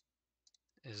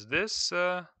 Is this?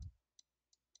 I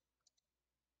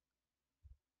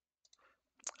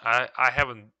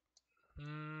haven't.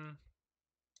 Mm,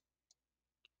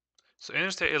 so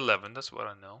Interstate 11. That's what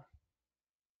I know.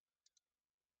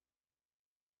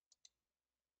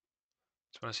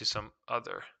 Just want to see some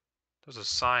other. There's a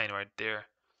sign right there.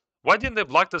 Why didn't they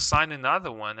block the sign in the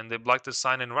other one and they blocked the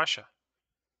sign in Russia?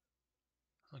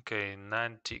 Okay,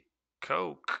 Nanti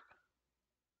Coke.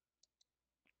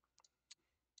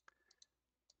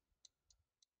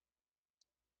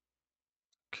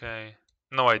 Okay,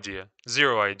 no idea.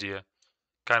 Zero idea.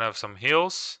 Kind of some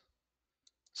hills.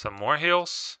 Some more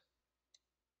hills.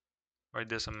 Right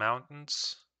there's some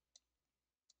mountains.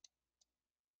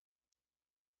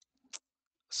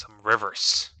 Some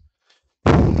rivers.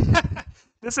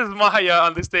 This is my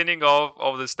understanding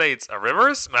of the states.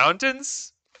 Rivers,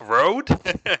 mountains, road.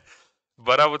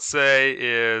 But I would say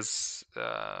is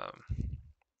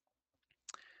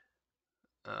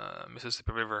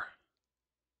Mississippi River.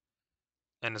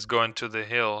 And it's going to the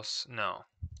hills. No.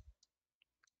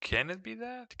 Can it be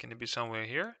that? Can it be somewhere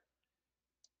here?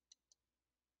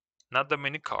 Not that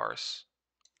many cars.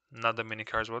 Not that many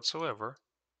cars whatsoever.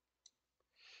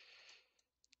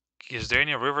 Is there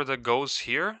any river that goes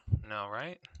here? No,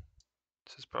 right?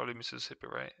 This is probably Mississippi,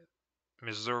 right?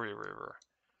 Missouri River.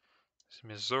 It's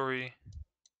Missouri.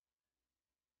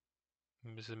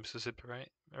 Mississippi, right?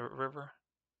 River?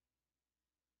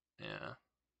 Yeah.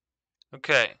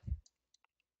 Okay.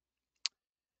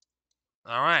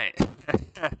 All right.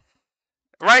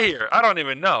 Right here. I don't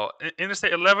even know.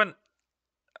 Interstate 11.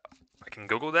 I can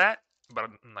Google that, but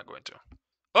I'm not going to.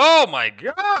 Oh my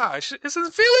gosh! It's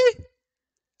in Philly?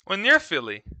 Well, near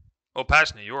Philly. Oh,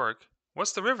 past New York.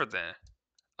 What's the river then?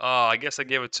 Oh, I guess I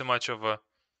gave it too much of a.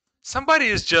 Somebody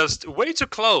is just way too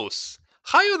close.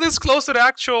 How are you this close to the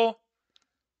actual?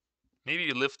 Maybe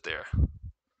you lived there.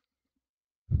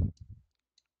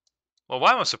 Well,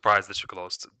 why am I surprised that you're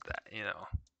close to that?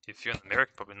 If you're in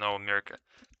America, probably know America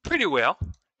pretty well.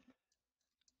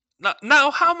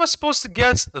 Now, how am I supposed to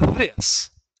guess this?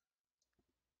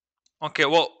 Okay,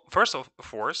 well, first of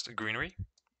forest, greenery.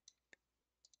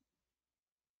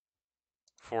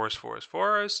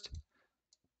 Forest.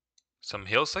 Some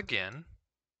hills again.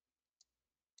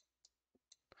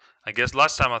 I guess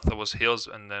last time I thought it was hills,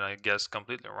 and then I guess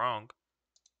completely wrong.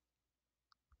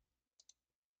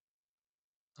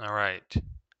 All right.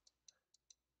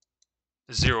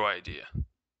 Zero idea.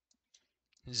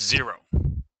 Zero.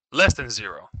 Less than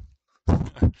zero.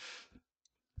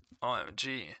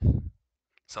 OMG.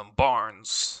 Some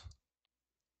barns.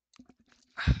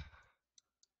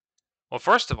 Well,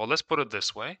 first of all, let's put it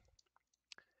this way.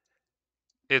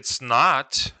 It's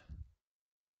not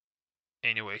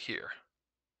anywhere here.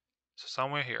 So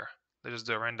somewhere here. This is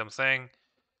the random thing.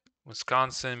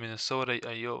 Wisconsin, Minnesota,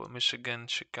 Iowa, Michigan,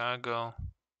 Chicago.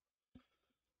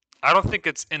 I don't think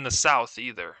it's in the South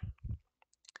either.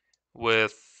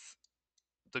 With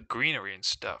the greenery and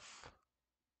stuff.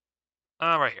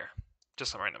 Right here.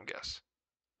 Just a random guess.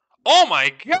 Oh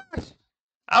my gosh!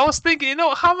 I was thinking,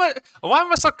 why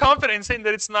am I so confident in saying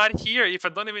that it's not here if I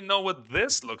don't even know what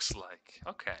this looks like?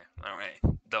 Okay, all right.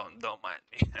 Don't mind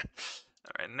me.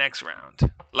 All right, next round.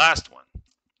 Last one.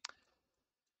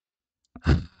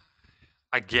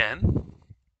 Again.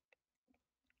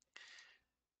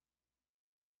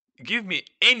 Give me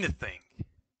anything.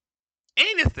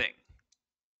 Anything.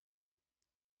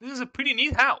 This is a pretty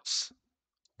neat house.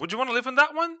 Would you want to live in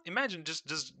that one? Imagine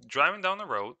just driving down the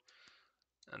road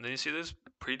and then you see this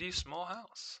pretty small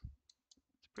house.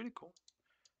 It's pretty cool.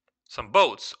 Some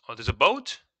boats. Oh, there's a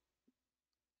boat?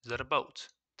 Is that a boat?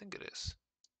 I think it is.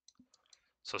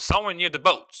 So somewhere near the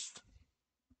boats.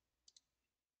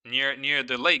 Near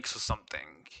the lakes or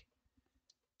something.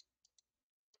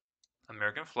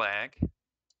 American flag,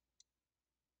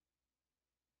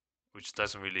 which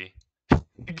doesn't really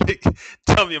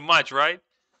tell me much, right?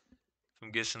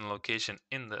 I'm guessing location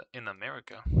in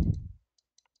America.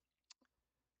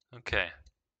 Okay,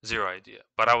 zero idea.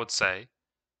 But I would say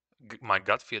my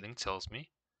gut feeling tells me,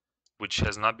 which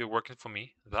has not been working for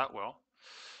me that well.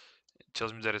 It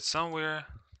tells me that it's somewhere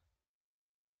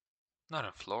not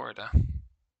in Florida,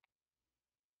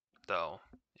 though.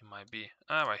 It might be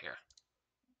right here.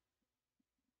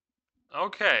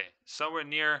 Okay, somewhere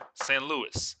near St.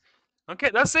 Louis. Okay,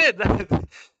 that's it.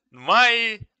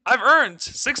 I've earned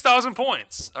 6,000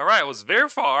 points. All right, it was very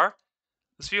far.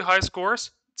 There's a few high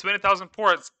scores. 20,000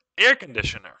 points. Air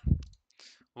conditioner.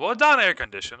 Well done, air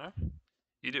conditioner.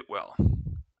 You did well.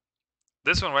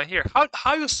 This one right here. How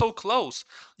are you so close?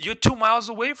 You're 2 miles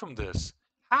away from this.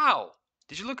 How?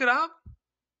 Did you look it up?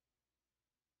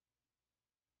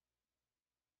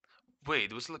 Wait,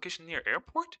 there was a location near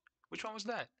airport? Which one was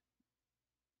that?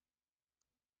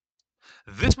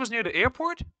 This was near the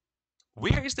airport?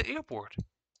 Where is the airport?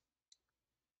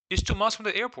 It's 2 miles from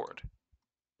the airport.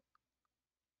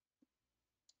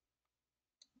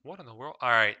 What in the world? All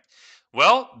right.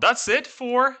 Well, that's it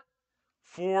for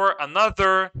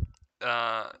another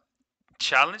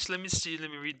challenge. Let me see.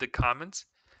 Let me read the comments.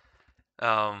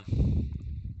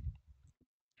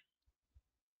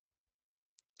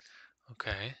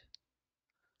 Okay.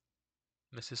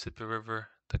 Mississippi River,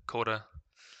 Dakota.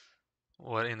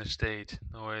 What interstate?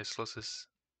 No, where is closest?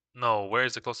 No, where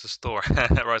is the closest store?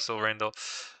 Russell Randall.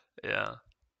 Yeah.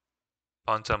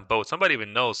 Pontoon boat. Somebody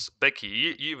even knows. Becky,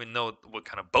 you even know what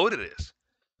kind of boat it is.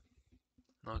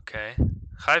 Okay.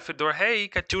 Hi, Fedor. Hey,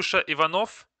 Katyusha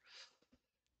Ivanov.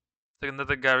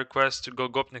 Another guy requests to go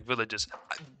Gopnik villages.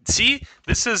 See,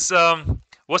 this is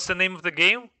what's the name of the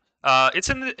game? It's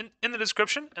in the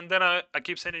description, and then I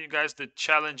keep sending you guys the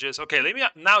challenges. Okay, let me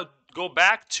now go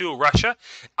back to Russia.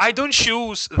 I don't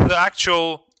choose the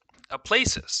actual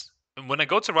places. And when I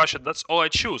go to Russia, that's all I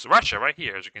choose. Russia, right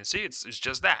here, as you can see, it's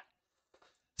just that.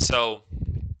 So,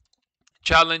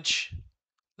 challenge.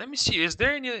 Let me see. Is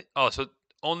there any? Oh, so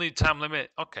only time limit.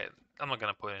 Okay, I'm not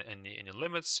gonna put any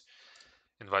limits.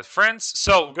 Invite friends.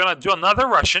 So we're gonna do another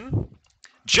Russian,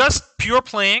 just pure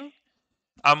playing.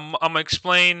 I'm gonna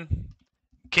explain.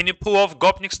 Can you pull off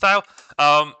Gopnik style?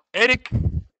 Eric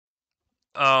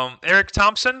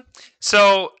Thompson.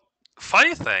 So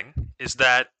funny thing is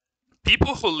that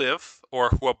people who live or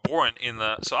who are born in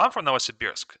the so I'm from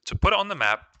Novosibirsk. To put it on the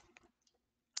map.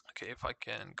 Okay, if I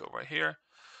can go right here.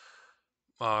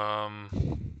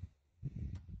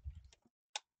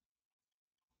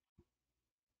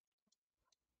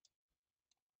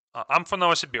 I'm from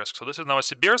Novosibirsk, so this is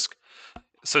Novosibirsk.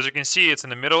 So as you can see, it's in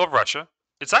the middle of Russia.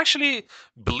 It's actually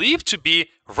believed to be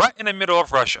right in the middle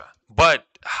of Russia. But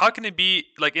how can it be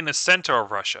like in the center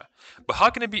of Russia? But how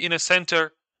can it be in the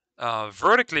center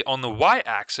vertically on the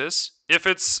y-axis if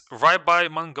it's right by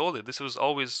Mongolia? This was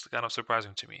always kind of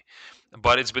surprising to me.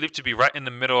 But it's believed to be right in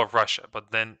the middle of Russia.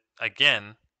 But then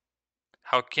again,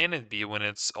 how can it be when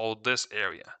it's all this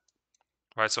area?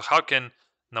 Right? So how can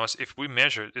now if we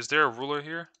measure, is there a ruler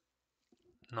here?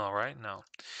 No, right? No.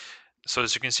 So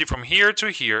as you can see from here to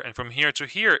here and from here to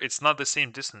here, it's not the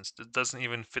same distance. It doesn't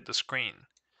even fit the screen.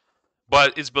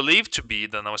 But it's believed to be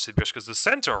that Novosibirsk is the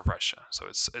center of Russia. So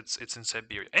it's in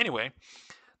Siberia. Anyway,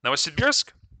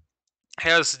 Novosibirsk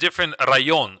has different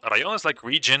rayon. Rayon is like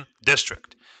region,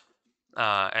 district.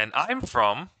 And I'm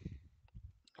from,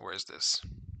 where is this?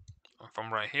 I'm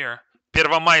from right here,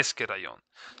 Pervomaisky rayon.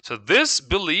 So this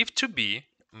believed to be,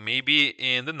 maybe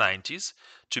in the 90s,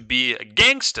 to be a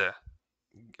gangster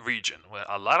region where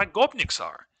a lot of Gopniks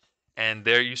are. And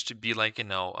there used to be like,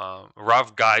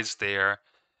 rough guys there.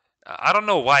 I don't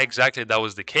know why exactly that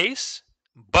was the case,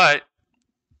 but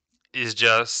it's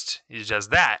just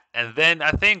that. And then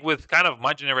I think with kind of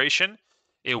my generation,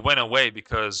 it went away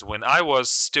because when I was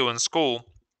still in school,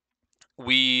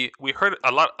 we heard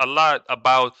a lot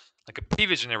about like a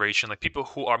previous generation, like people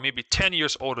who are maybe 10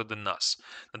 years older than us.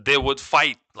 They would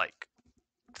fight like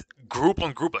group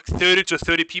on group, like 30 to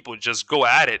 30 people just go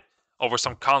at it over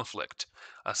some conflict.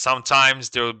 Sometimes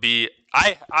there will be,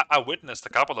 I witnessed a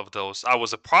couple of those. I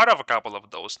was a part of a couple of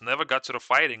those. Never got to the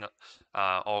fighting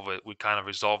of it. We kind of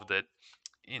resolved it,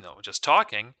 just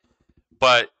talking.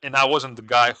 And I wasn't the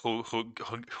guy who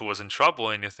was in trouble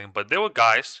or anything. But there were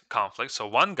guys conflict. So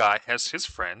one guy has his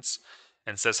friends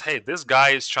and says, "Hey, this guy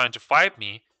is trying to fight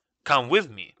me. Come with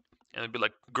me." And it'd be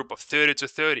like a group of 30 to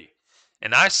 30.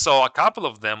 And I saw a couple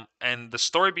of them, and the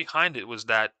story behind it was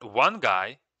that one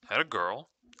guy had a girl,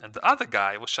 and the other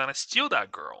guy was trying to steal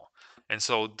that girl. And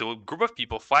so the group of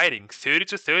people fighting 30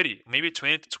 to 30, maybe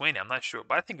 20 to 20, I'm not sure,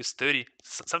 but I think it's 30,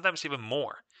 sometimes even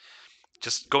more,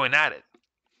 just going at it.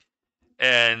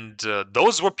 And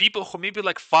those were people who maybe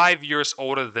like 5 years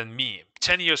older than me,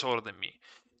 10 years older than me.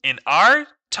 In our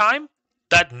time,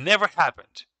 that never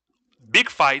happened. Big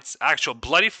fights, actual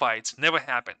bloody fights, never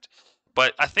happened.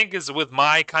 But I think it's with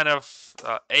my kind of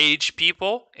age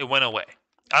people, it went away.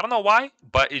 I don't know why,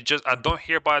 but it just I don't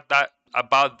hear about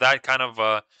that kind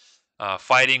of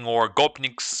fighting or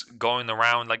gopniks going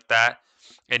around like that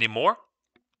anymore.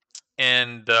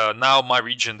 And now my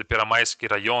region, the Peramaisky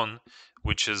Rayon,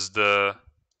 which is the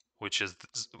which is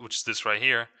this right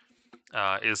here,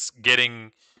 is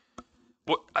getting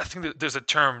what I think that there's a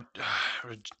term,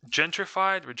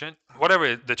 gentrified,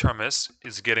 whatever the term is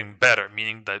getting better,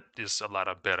 meaning that there's a lot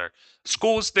of better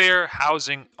schools there,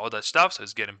 housing, all that stuff, so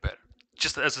it's getting better.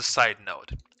 Just as a side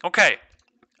note. Okay,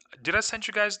 did I send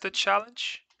you guys the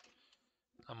challenge?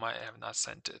 I might have not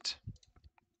sent it.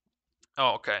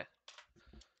 Oh, okay.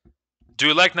 Do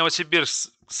you like Novosibirsk?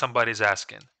 Somebody's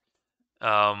asking.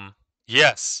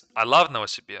 Yes, I love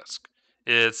Novosibirsk.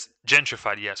 It's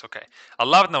gentrified. Yes, okay. I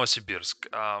love Novosibirsk.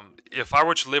 If I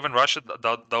were to live in Russia,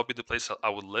 that would be the place I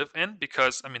would live in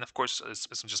because, I mean, of course, it's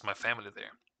just my family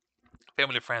there,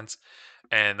 family, friends,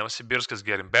 and Novosibirsk is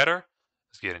getting better.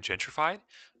 It's getting gentrified,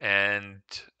 and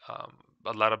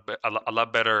a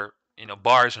lot better. You know,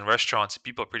 bars and restaurants.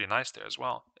 People are pretty nice there as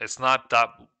well. It's not that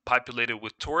populated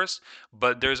with tourists,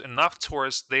 but there's enough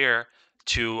tourists there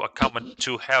to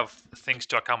have things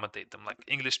to accommodate them, like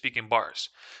English speaking bars.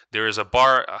 There is a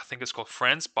bar, I think it's called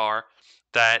Friends Bar,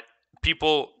 that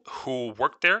people who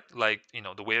work there, like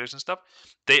the waiters and stuff,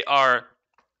 they are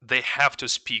they have to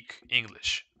speak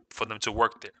English for them to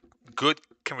work there. Good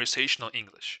conversational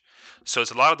English. So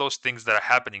it's a lot of those things that are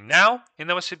happening now in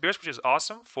Novosibirsk, which is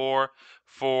awesome for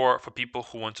people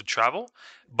who want to travel.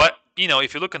 But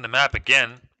if you look on the map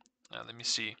again, let me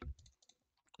see.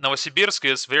 Novosibirsk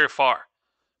is very far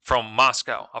from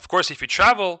Moscow. Of course, if you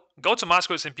travel, go to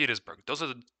Moscow and St. Petersburg. Those are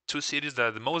the two cities that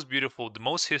are the most beautiful, the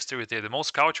most history there, the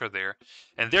most culture there,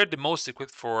 and they're the most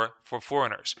equipped for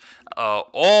foreigners.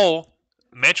 All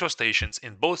metro stations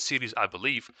in both cities, I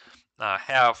believe,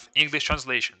 have English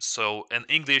translations, so and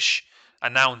English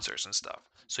announcers and stuff.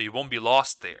 So you won't be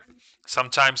lost there.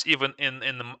 Sometimes even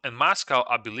in Moscow,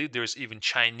 I believe there's even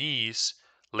Chinese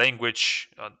language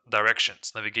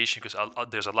directions navigation because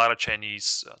there's a lot of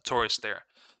Chinese tourists there.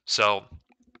 So,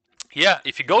 yeah,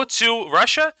 if you go to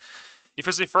Russia, if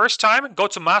it's the first time, go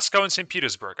to Moscow and St.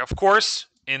 Petersburg. Of course,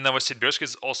 in Novosibirsk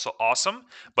is also awesome,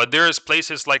 but there's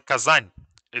places like Kazan.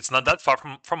 It's not that far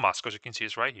from Moscow, as you can see,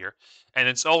 it's right here, and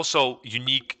it's also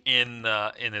unique in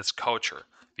its culture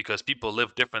because people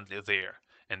live differently there,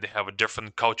 and they have a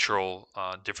different cultural,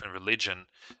 different religion,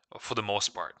 for the most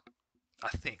part. I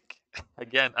think.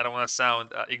 Again, I don't want to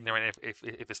sound ignorant if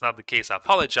it's not the case. I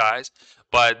apologize,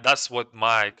 but that's what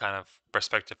my kind of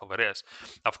perspective of it is.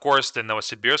 Of course, the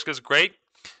Novosibirsk is great.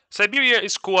 Siberia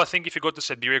is cool. I think if you go to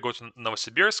Siberia, go to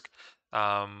Novosibirsk.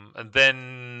 And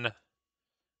then,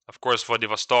 of course,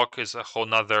 Vladivostok is a whole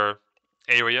nother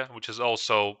area, which is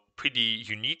also pretty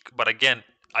unique. But again,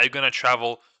 are you going to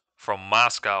travel from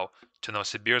Moscow to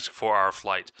Novosibirsk 4-hour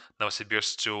flight?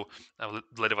 Novosibirsk to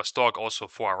Vladivostok also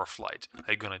 4-hour flight.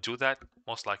 Are you going to do that?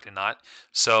 Most likely not.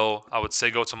 So I would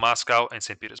say go to Moscow and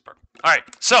St. Petersburg. All right.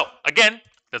 So again,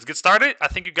 let's get started. I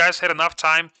think you guys had enough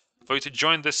time for you to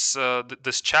join this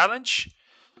challenge.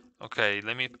 Okay,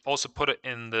 let me also put it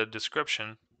in the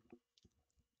description.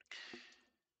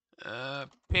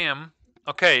 Pam.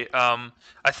 Okay,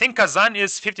 I think Kazan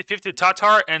is 50-50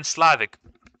 Tatar and Slavic.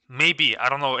 Maybe. I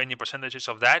don't know any percentages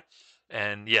of that.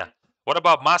 And yeah. What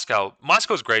about Moscow?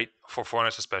 Moscow's great for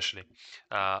foreigners especially.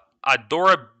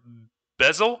 Adora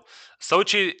Bezel.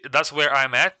 Sochi, that's where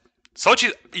I'm at.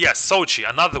 Sochi, yes, Sochi,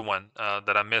 another one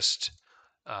that I missed.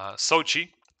 Sochi,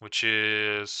 which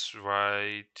is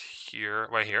right here,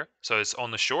 right here. So it's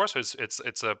on the shore. So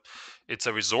it's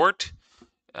a resort.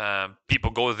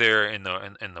 People go there in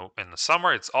the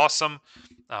summer. It's awesome.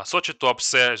 Sochi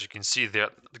Tuapse, as you can see,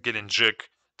 they're getting jig.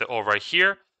 They're all right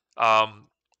here.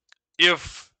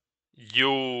 If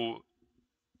you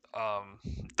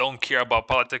don't care about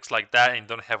politics like that and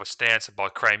don't have a stance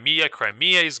about Crimea,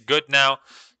 Crimea is good now.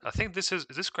 I think this is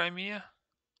this Crimea?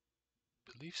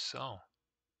 I believe so.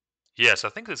 Yes, I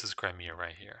think this is Crimea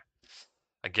right here.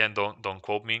 Again, don't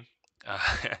quote me.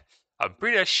 I'm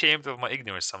pretty ashamed of my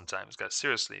ignorance sometimes, guys.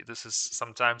 Seriously, this is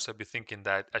sometimes I'll be thinking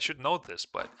that I should know this,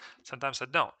 but sometimes I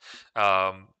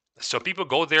don't. So people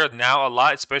go there now a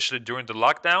lot, especially during the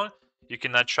lockdown. You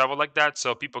cannot travel like that,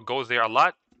 so people go there a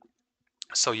lot.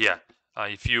 So yeah,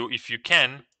 if you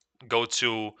can go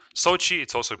to Sochi.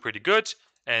 It's also pretty good.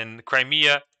 And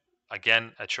Crimea,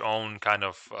 again, at your own kind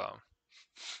of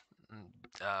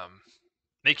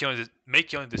make your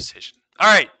own decision. All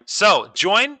right, so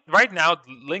join right now.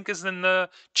 Link is in the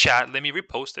chat. Let me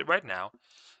repost it right now.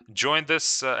 Join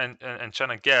this and trying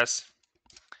to guess.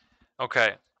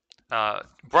 Okay,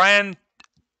 Brian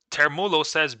Termulo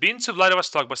says, been to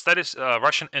Vladivostok, but studies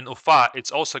Russian in Ufa.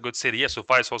 It's also a good city. Yes,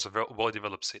 Ufa is also a very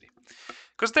well-developed city.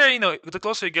 Because there, the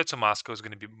closer you get to Moscow, it's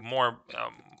going to be more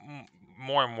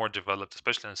and more developed,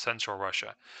 especially in central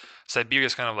Russia. Siberia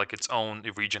is kind of like its own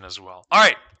region as well. All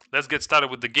right, let's get started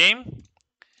with the game.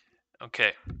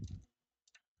 Okay,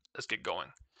 let's get going.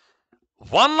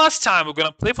 One last time, we're going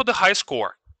to play for the high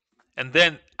score. And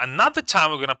then another time,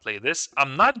 we're going to play this.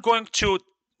 I'm not going to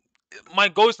my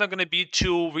goal is not going to be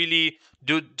to really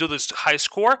do this high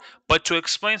score, but to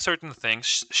explain certain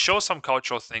things, show some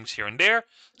cultural things here and there.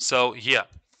 So yeah,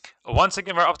 once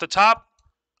again, right off the top,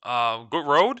 good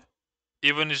road.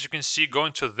 Even as you can see,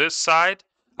 going to this side,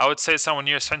 I would say somewhere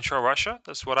near central Russia.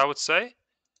 That's what I would say.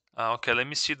 Okay, let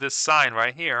me see this sign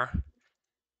right here.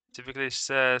 Typically it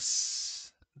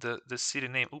says the city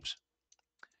name. Oops.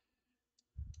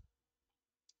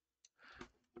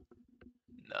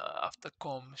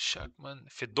 Avtocom, Shakman,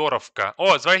 Fedorovka.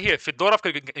 Oh, it's right here.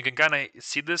 Fedorovka, you can kind of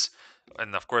see this.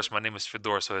 And of course, my name is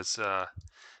Fedor, so it's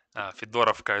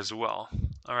Fedorovka as well.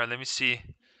 All right, let me see.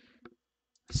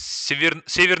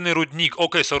 Severny Rudnik.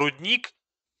 Okay, so Rudnik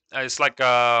is like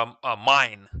a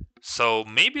mine. So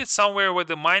maybe it's somewhere where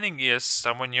the mining is,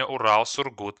 somewhere near Ural,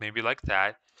 Surgut, maybe like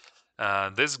that.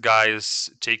 This guy is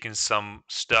taking some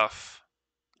stuff.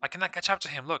 I cannot catch up to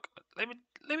him. Look, let me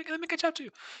catch up to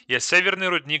you. Yeah, Severny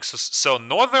Rudnik. So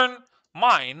northern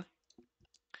mine.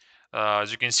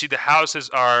 As you can see, the houses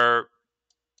are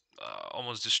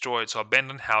almost destroyed. So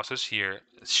abandoned houses here.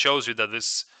 It shows you that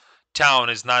this town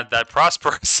is not that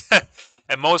prosperous.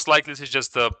 And most likely this is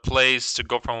just a place to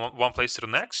go from one place to the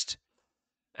next.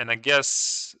 And I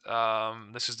guess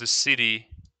this is the city.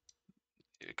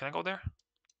 Can I go there?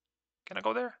 Can I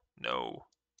go there? No.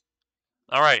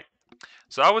 All right.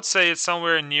 So I would say it's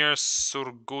somewhere near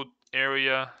Surgut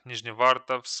area,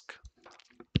 Nizhnevartovsk.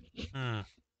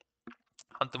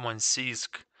 Khanty-Mansiysk.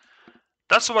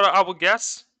 That's what I would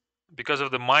guess because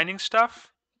of the mining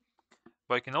stuff.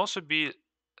 But it can also be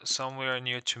somewhere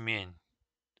near Tumen.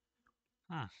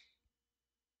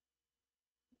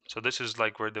 So this is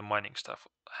like where the mining stuff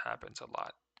happens a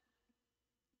lot.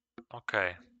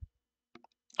 Okay.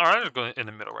 All right, let's go in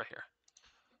the middle right here.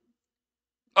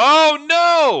 Oh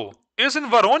no! Isn't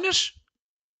Voronezh?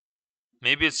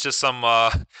 Maybe it's just some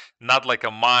not like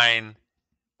a mine,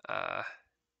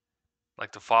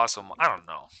 like the fossil. I don't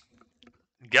know.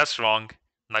 Guess wrong.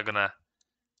 Not gonna.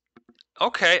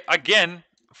 Okay, again,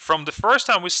 from the first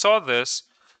time we saw this,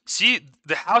 see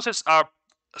the houses are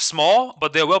small,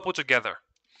 but they're well put together,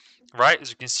 right? As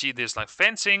you can see, there's like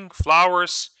fencing,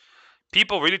 flowers.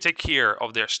 People really take care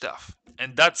of their stuff,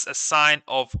 and that's a sign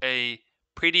of a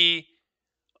pretty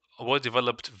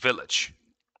well-developed village.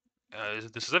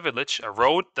 This is a village, a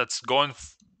road that's going.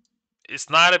 It's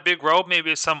not a big road,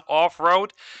 maybe some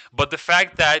off-road, but the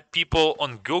fact that people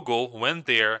on Google went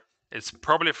there, it's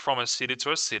probably from a city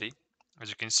to a city. As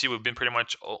you can see, we've been pretty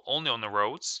much only on the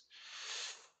roads.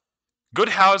 Good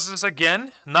houses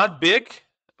again, not big.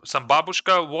 Some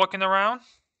babushka walking around.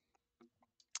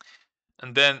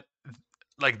 And then,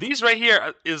 like these right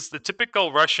here is the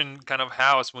typical Russian kind of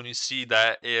house when you see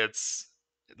that it's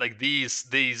like these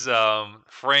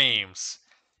frames.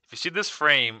 If you see this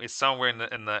frame, it's somewhere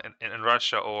in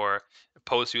Russia or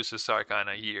post-USSR kind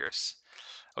of years.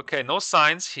 Okay, no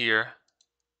signs here.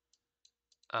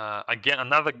 Again,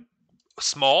 another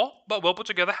small but well put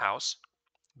together house.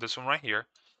 This one right here.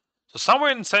 So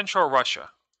somewhere in central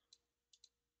Russia.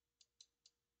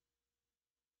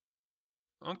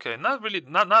 Okay, not really,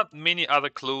 not many other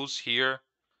clues here.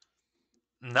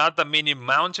 Not that many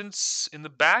mountains in the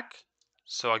back.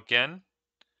 So again,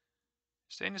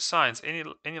 is there any signs?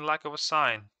 Any lack of a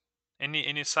sign?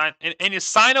 Any sign? Any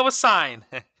sign of a sign?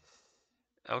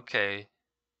 Okay.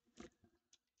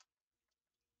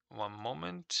 One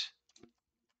moment.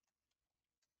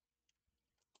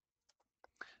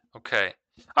 Okay.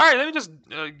 All right. Let me just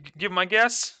give my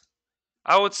guess.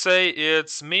 I would say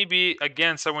it's maybe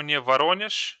again somewhere near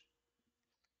Voronezh.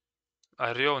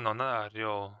 Орел, no, not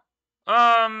Орел.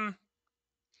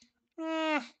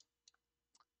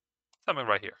 Something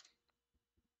right here.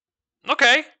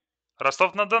 Okay.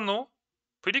 Rostov-na-Donu.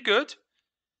 Pretty good.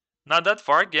 Not that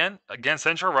far again. Again,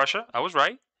 Central Russia. I was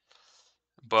right.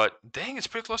 But dang, it's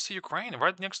pretty close to Ukraine,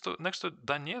 right next to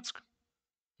Donetsk.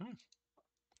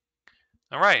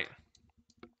 All right.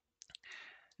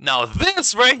 Now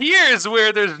this right here is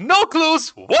where there's no clues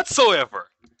whatsoever.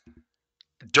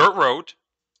 Dirt road,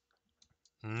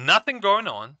 nothing going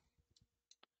on.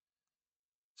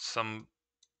 Some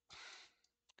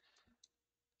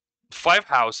 5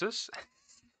 houses,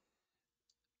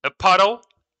 a puddle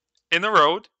in the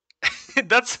road.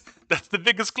 that's the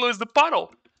biggest clue is the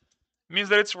puddle. It means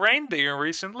that it's rained there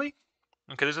recently.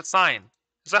 Okay, there's a sign.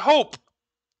 There's a hope.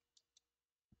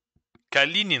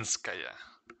 Kalininskaya.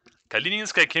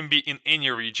 Kalininskaya can be in any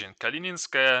region.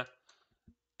 Kalininskaya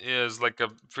is like a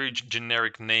very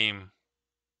generic name.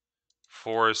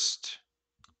 Forest.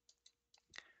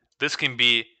 This can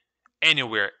be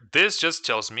anywhere. This just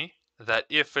tells me that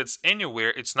if it's anywhere,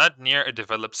 it's not near a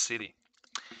developed city.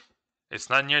 It's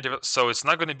not near, so it's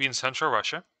not going to be in central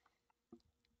Russia.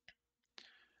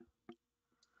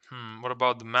 What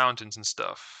about the mountains and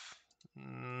stuff?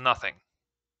 Nothing.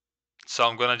 So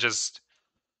I'm gonna just...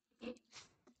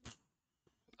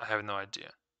 I have no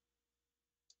idea.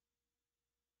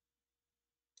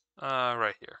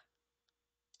 Right here.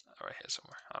 Right here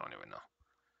somewhere. I don't even know.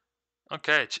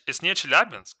 Okay, it's near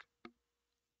Chelyabinsk.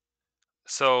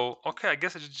 So, okay, I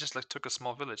guess I just like took a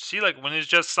small village. See, like when it's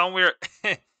just somewhere...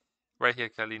 right here,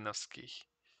 Kalinovsky.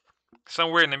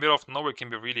 Somewhere in the middle of nowhere can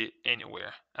be really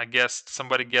anywhere. I guess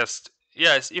somebody guessed.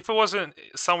 Yes, if it wasn't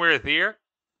somewhere there,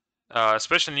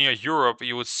 especially near Europe,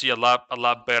 you would see a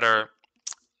lot better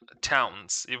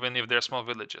towns, even if they're small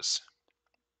villages.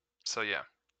 So yeah,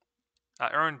 I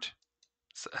earned.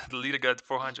 The leader got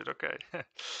 400. Okay,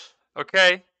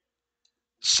 okay.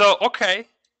 So okay,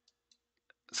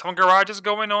 some garages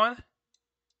going on.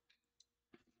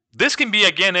 This can be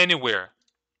again anywhere.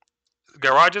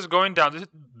 Garages going down.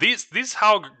 These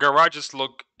how garages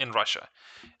look in Russia.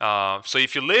 So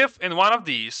if you live in one of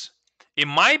these, it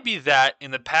might be that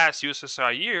in the past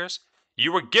USSR years,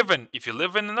 you were given, if you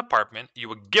live in an apartment, you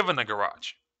were given a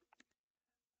garage.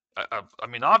 I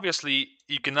mean, obviously,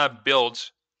 you can't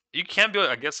build,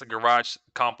 I guess, a garage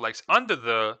complex under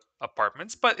the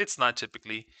apartments, but it's not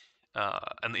typically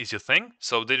an easy thing.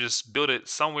 So they just build it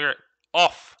somewhere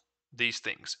off these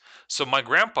things. So my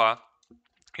grandpa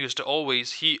used to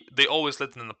they always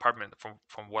lived in an apartment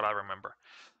from what I remember,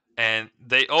 and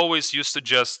they always used to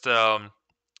just come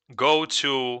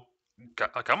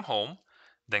home,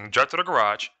 then drive to the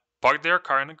garage, park their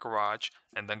car in the garage,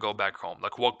 and then go back home,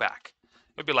 like walk back.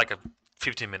 It'd be like a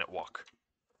 15-minute walk.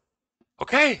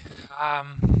 Okay,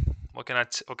 what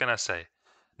can I say?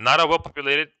 Not a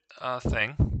well-populated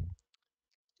thing.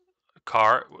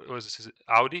 Car, what was this?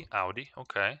 Audi.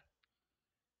 Okay.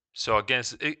 So again,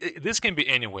 this can be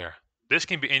anywhere. This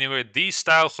can be anywhere. These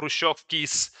style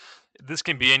Khrushchevkis, this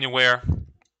can be anywhere.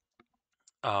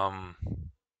 Um,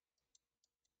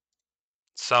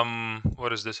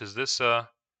 what is this? Is this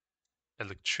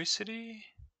electricity?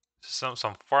 Some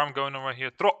farm going on right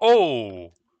here.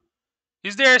 Oh,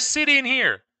 is there a city in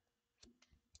here?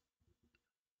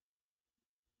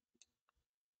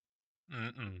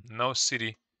 No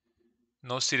city.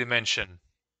 No city mentioned.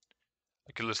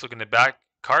 Okay, let's look in the back.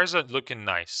 Cars are looking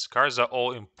nice. Cars are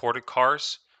all imported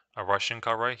cars. A Russian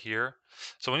car right here.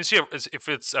 So when you see if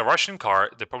it's a Russian car,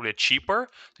 they're probably cheaper.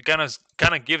 It kind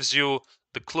of gives you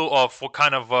the clue of what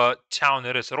kind of town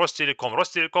it is. Rostelecom.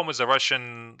 Rostelecom is a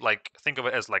Russian, like, think of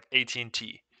it as like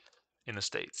AT&T in the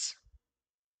States.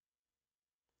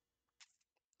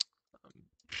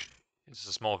 It's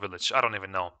a small village. I don't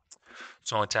even know.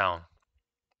 Small town.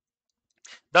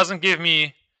 Doesn't give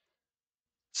me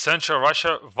Central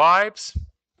Russia vibes.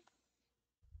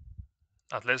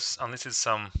 Unless it's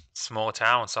some small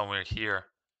town somewhere here.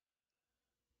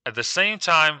 At the same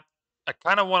time, I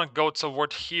kind of want to go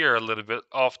toward here a little bit,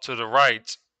 off to the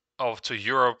right, off to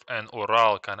Europe and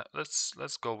Ural, kind of.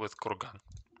 Let's go with Kurgan.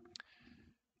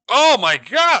 Oh my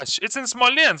gosh, it's in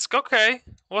Smolensk. Okay,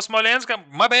 well, Smolensk.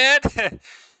 My bad.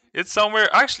 It's somewhere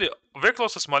actually very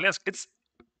close to Smolensk.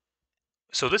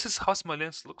 So this is how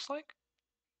Smolensk looks like.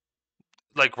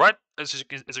 Like right as you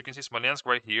can see, Smolensk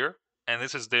right here, and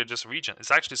this is their just region.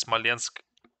 It's actually Smolensk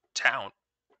town.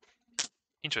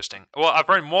 Interesting. Well, I've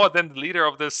learned more than the leader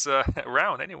of this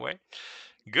round anyway.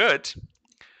 Good.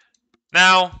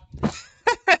 Now,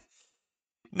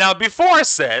 before I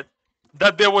said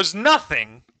that there was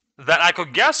nothing that I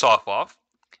could guess off of,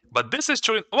 but this is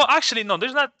true. Well, actually, no,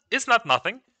 there's not. It's not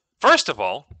nothing. First of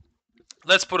all,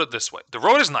 let's put it this way: the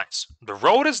road is nice. The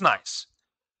road is nice.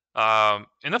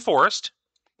 In the forest.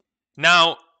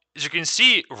 Now, as you can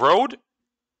see, road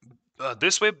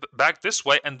this way, back this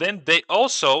way, and then they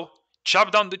also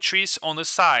chop down the trees on the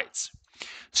sides.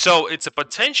 So it's a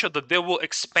potential that they will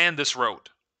expand this road.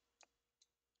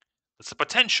 It's a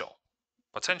potential.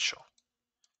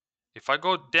 If I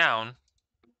go down,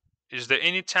 Is there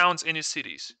any towns, any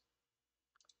cities?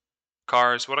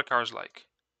 Cars, what are cars like?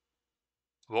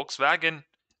 Volkswagen.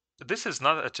 This is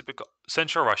not a typical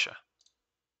Central Russia.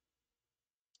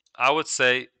 I would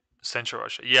say Central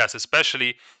Russia. Yes,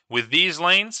 especially with these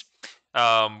lanes,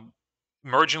 um,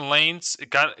 merging lanes.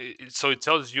 So it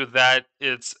tells you that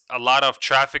it's a lot of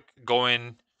traffic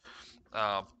going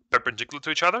perpendicular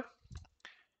to each other.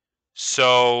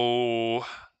 So,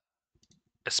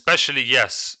 especially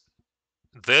yes,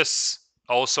 this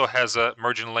also has a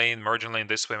merging lane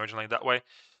this way, merging lane that way.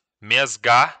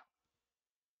 Mezga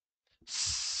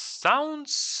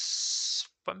sounds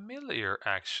familiar,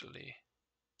 actually.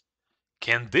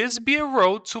 Can this be a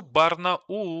road to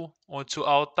Barnaul or to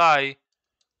Altai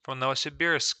from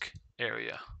Novosibirsk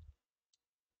area?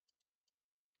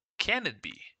 Can it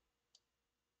be?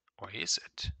 Or is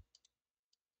it?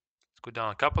 Let's go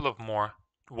down a couple of more.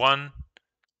 1,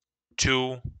 2.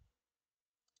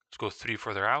 Let's go 3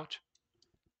 further out.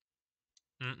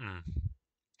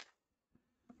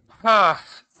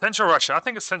 Central Russia. I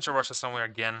think it's Central Russia somewhere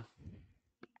again.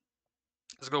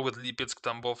 Let's go with Lipetsk,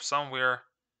 Tambov, somewhere.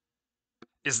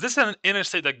 Is this an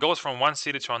interstate that goes from one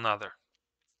city to another?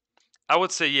 I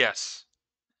would say yes.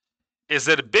 Is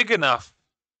it big enough,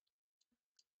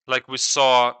 like we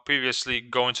saw previously,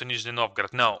 going to Nizhny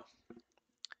Novgorod? No.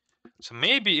 So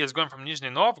maybe it's going from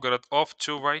Nizhny Novgorod off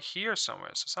to right here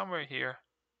somewhere. So somewhere here.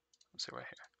 Let's see, right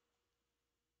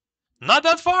here. Not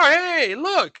that far. Hey,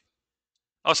 look.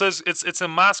 Oh, so it's in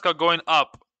Moscow going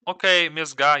up. Okay,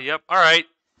 Miss Guy. Yep. All right.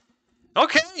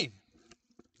 Okay.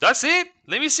 That's it.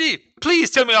 Let me see. Please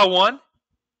tell me I won.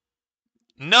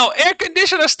 No, air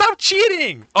conditioner. Stop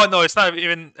cheating. Oh, no, it's not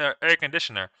even air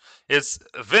conditioner. It's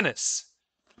Venice.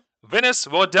 Venice,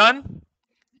 well done.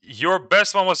 Your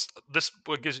best one was this.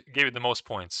 What gave you the most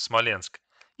points? Smolensk.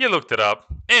 You looked it up.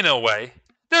 Ain't no way.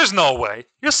 There's no way.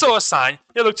 You saw a sign.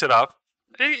 You looked it up.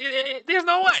 There's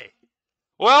no way.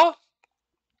 Well,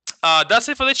 that's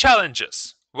it for the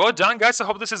challenges. Well done, guys. I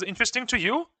hope this is interesting to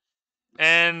you.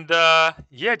 And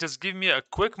yeah, just give me a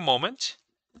quick moment.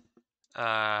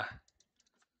 All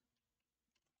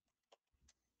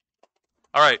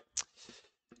right.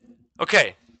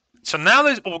 Okay. So now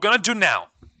what we're gonna do now.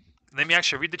 Let me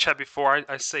actually read the chat before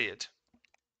I say it.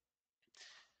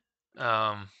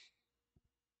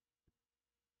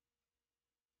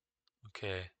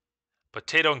 Okay.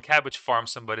 Potato and cabbage farm,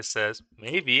 somebody says.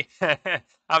 Maybe.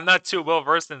 I'm not too well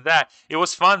versed in that. It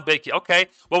was fun, Becky. Okay.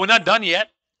 Well, we're not done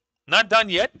yet. Not done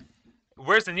yet.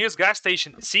 Where's the nearest gas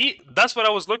station? See, that's what I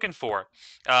was looking for.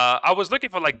 I was looking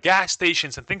for like gas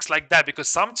stations and things like that, because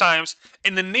sometimes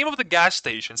in the name of the gas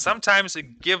station, sometimes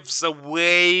it gives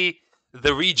away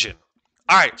the region.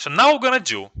 All right, so now we're gonna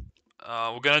do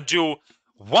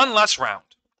one last round,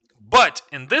 but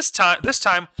in this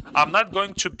time I'm not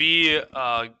going to be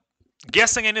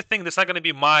guessing anything. That's not going to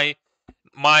be my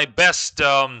best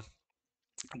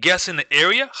guess in the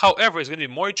area. However, it's going to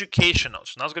be more educational.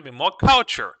 So now it's going to be more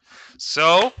culture.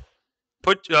 So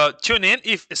tune in,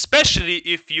 especially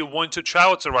if you want to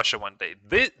travel to Russia one day.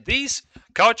 These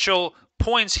cultural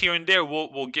points here and there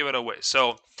will give it away.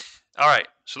 So, all right.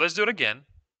 So let's do it again.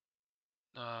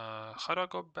 How do I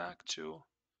go back to?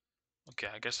 Okay,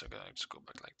 I guess I'm gonna just go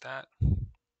back like that.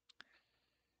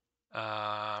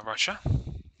 Russia.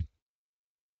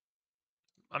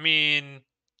 I mean,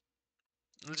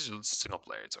 let's just single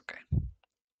player. It's okay.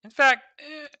 In fact,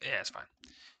 yeah, it's fine.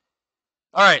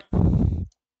 All right.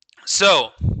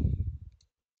 So,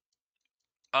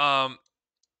 all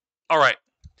right.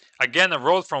 Again, a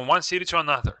road from one city to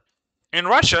another. In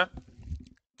Russia,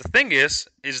 the thing is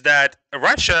that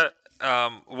Russia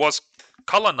was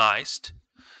colonized,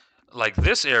 like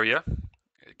this area.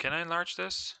 Can I enlarge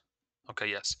this? Okay,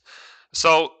 yes.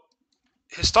 So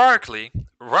historically,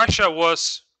 Russia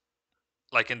was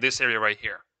like in this area right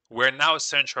here. We're now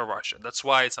Central Russia. That's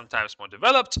why it's sometimes more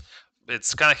developed.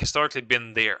 It's kind of historically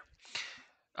been there.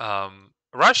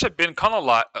 Russia had been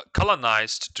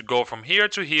colonized to go from here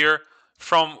to here,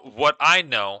 from what I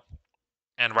know.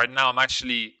 And right now I'm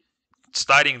actually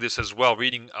studying this as well,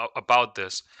 reading about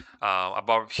this,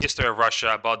 about history of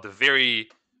Russia, about the very,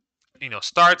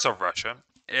 starts of Russia,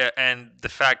 and the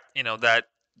fact, that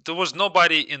there was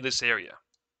nobody in this area.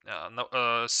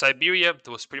 Siberia,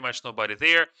 there was pretty much nobody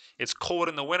there. It's cold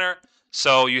in the winter,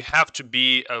 so you have to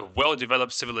be a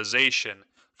well-developed civilization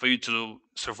for you to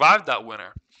survive that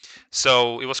winter.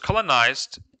 So it was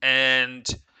colonized, and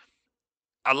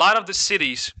a lot of the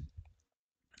cities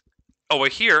over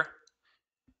here,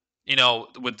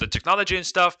 with the technology and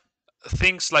stuff,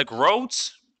 things like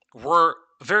roads were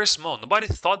very small. Nobody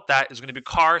thought that it's going to be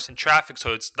cars and traffic,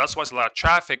 so that's why it's a lot of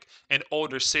traffic in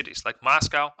older cities like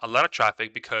Moscow. A lot of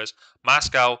traffic because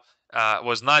Moscow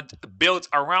was not built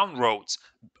around roads.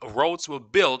 Roads were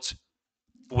built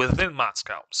within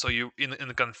Moscow, so you in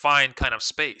a confined kind of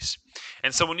space.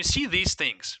 And so when you see these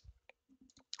things,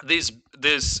 these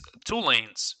two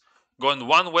lanes going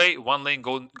one way, one lane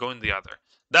going the other,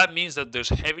 that means that there's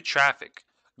heavy traffic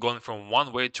going from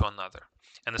one way to another,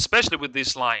 and especially with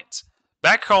these lines.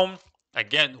 Back home,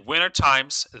 again, winter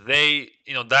times,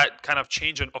 that kind of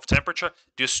change of temperature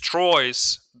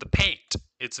destroys the paint.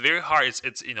 It's very hard.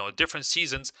 It's different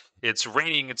seasons. It's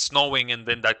raining, it's snowing, and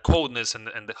then that coldness and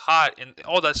the hot and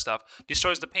all that stuff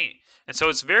destroys the paint. And so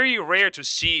it's very rare to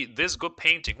see this good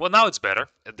painting. Well, now it's better.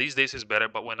 These days it's better,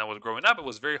 but when I was growing up, it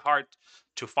was very hard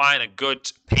to find a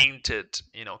good painted,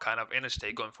 kind of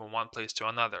interstate going from one place to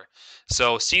another.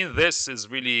 So seeing this is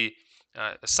really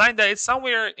a sign that it's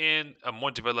somewhere in a more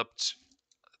developed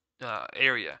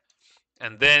area.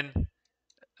 And then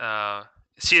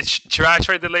see a trash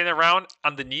right there laying around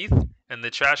underneath, and the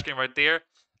trash can right there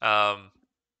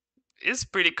is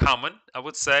pretty common, I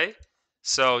would say.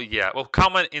 So yeah, well,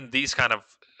 common in these kind of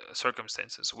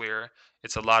circumstances where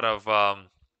it's a lot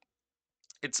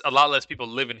less people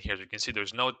living here. As you can see,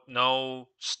 there's no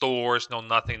stores, no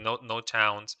nothing, no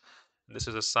towns. And this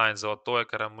is a sign: Zолотое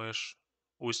Karamыш,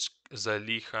 Усть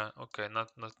Залиха. Okay,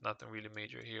 nothing really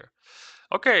major here.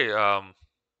 Okay, I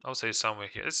would say somewhere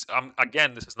here.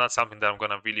 Again, this is not something that I'm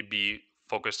gonna really be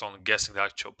focused on guessing the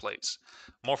actual place.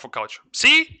 More for culture.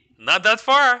 See, not that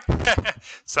far.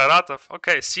 Saratov.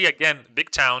 Okay, see again,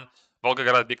 big town.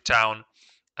 Volgograd, big town.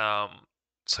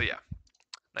 So yeah,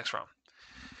 next round.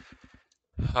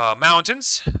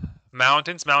 Mountains,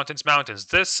 mountains.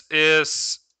 This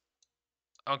is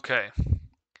okay.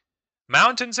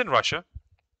 Mountains in Russia.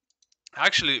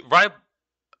 Actually, right.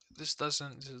 This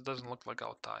doesn't look like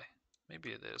Altai. Maybe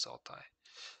it is Altai.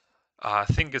 I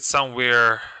think it's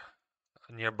somewhere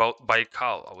near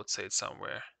Baikal. I would say it's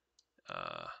somewhere.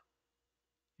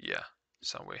 Yeah,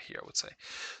 somewhere here, I would say.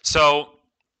 So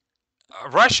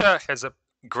Russia has a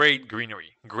great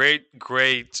greenery,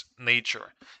 great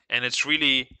nature, and it's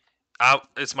really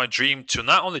it's my dream to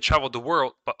not only travel the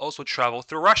world but also travel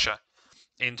through Russia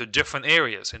into different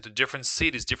areas, into different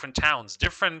cities, different towns,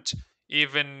 different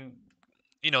even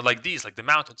like these, like the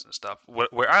mountains and stuff.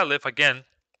 Where I live, again,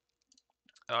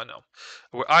 oh no,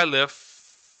 where I live,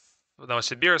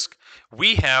 Novosibirsk,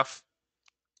 we have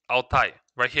Altai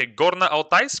right here. Gorno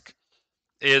Altaisk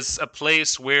is a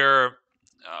place where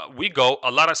we go.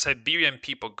 A lot of Siberian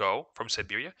people go from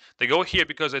Siberia. They go here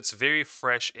because it's very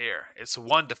fresh air. It's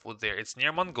wonderful there. It's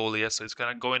near Mongolia, so it's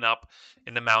kind of going up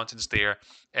in the mountains there,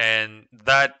 and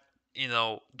that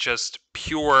just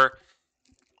pure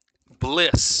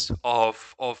bliss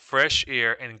of fresh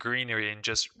air and greenery and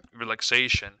just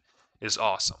relaxation is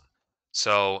awesome.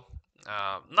 So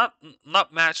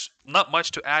not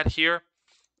much to add here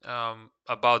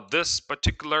about this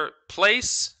particular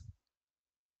place.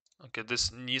 Okay, this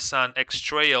Nissan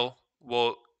X-Trail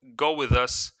will go with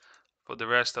us for the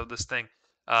rest of this thing.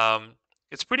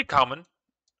 It's pretty common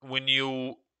when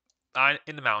you are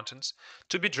in the mountains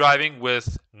to be driving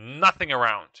with nothing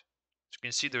around. As you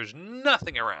can see, there's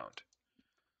nothing around.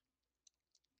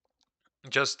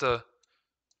 Just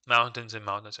mountains and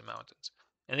mountains and mountains.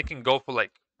 And it can go for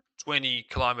like 20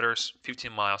 kilometers,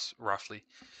 15 miles roughly.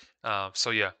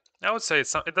 So yeah, I would say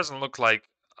it doesn't look like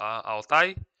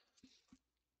Altai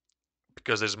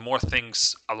because there's more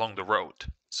things along the road.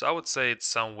 So I would say it's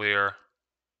somewhere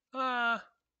right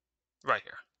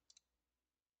here.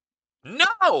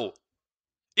 No!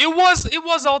 It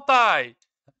was Altai.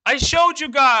 I showed you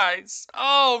guys.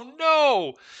 Oh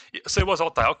no. So it was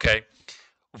Altai. Okay.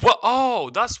 Well, oh,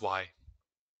 that's why.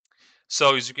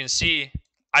 So as you can see,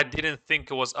 I didn't think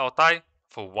it was Altai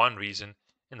for one reason,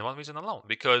 and one reason alone,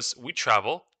 because we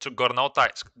travel to Gorno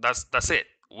Altaisk. That's it.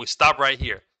 We stop right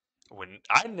here. When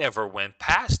I never went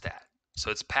past that,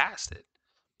 so it's past it.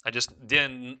 I just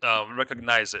didn't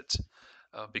recognize it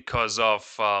because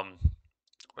of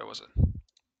where was it?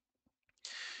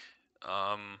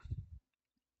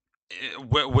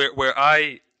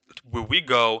 Where we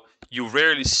go, you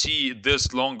rarely see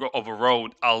this long of a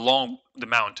road along the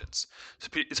mountains.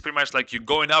 It's pretty much like you're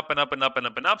going up and up and up and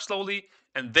up and up slowly,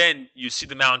 and then you see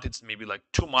the mountains maybe like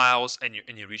 2 miles, and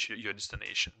you reach your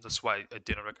destination. That's why I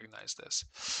didn't recognize this.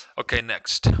 Okay,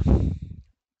 next.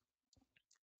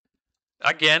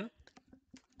 Again,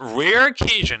 rare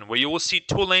occasion where you will see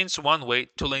 2 lanes one way,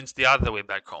 2 lanes the other way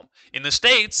back home. In the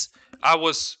States, I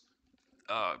was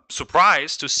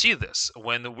surprised to see this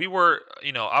when we were,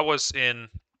 I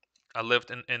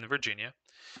lived in Virginia,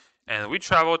 and we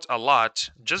traveled a lot.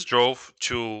 Just drove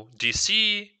to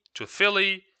DC, to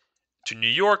Philly, to New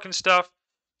York and stuff.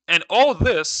 And all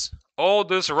this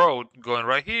road going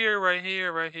right here, right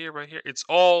here, right here, right here. It's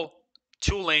all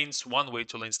 2 lanes one way,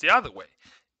 2 lanes the other way,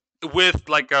 with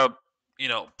like a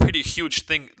pretty huge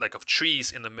thing like of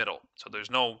trees in the middle. So there's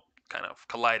no kind of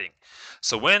colliding.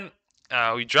 So when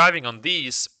we're driving on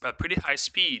these at pretty high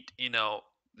speed,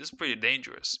 this is pretty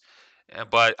dangerous.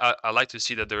 But I like to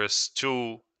see that there is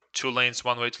two lanes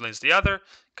one way, 2 lanes the other.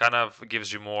 Kind of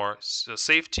gives you more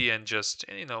safety and just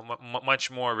much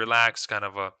more relaxed kind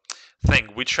of a thing.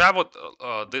 We traveled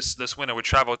this winter. We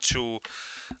traveled to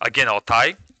again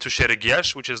Altai, to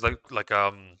Sheregiash, which is like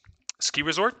ski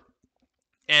resort,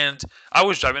 and I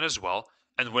was driving as well.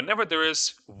 And whenever there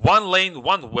is 1 lane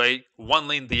one way, 1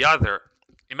 lane the other,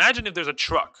 imagine if there's a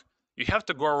truck, you have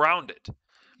to go around it,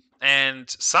 and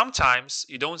sometimes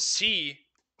you don't see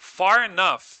far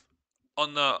enough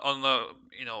on the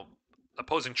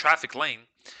opposing traffic lane,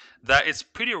 that it's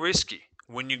pretty risky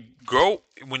when you go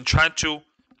when trying to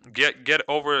get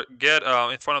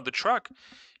in front of the truck.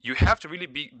 You have to really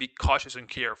be cautious and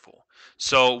careful.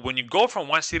 So when you go from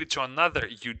one city to another,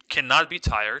 you cannot be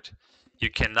tired,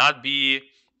 you cannot be,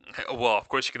 well, of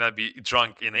course you cannot be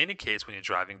drunk in any case when you're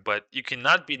driving, but you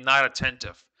cannot be not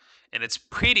attentive. And it's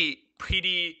pretty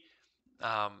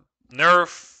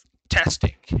nerve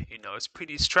testing. It's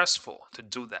pretty stressful to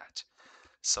do that.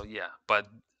 So yeah, but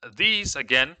these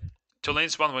again, 2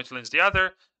 lanes one way, 2 lanes the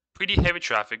other. Pretty heavy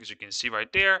traffic, as you can see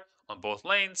right there on both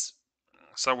lanes.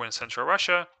 Somewhere in central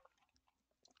Russia.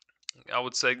 I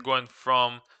would say going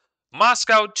from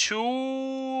Moscow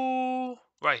to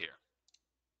right here.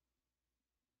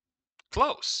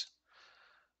 Close.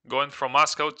 Going from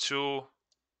Moscow to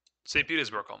St.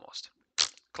 Petersburg almost.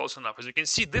 Close enough. As you can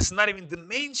see, this is not even the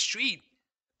main street,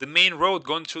 the main road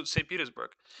going to St.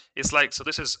 Petersburg. It's like, so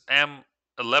this is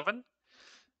M11.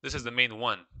 This is the main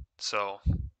one. So,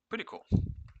 pretty cool.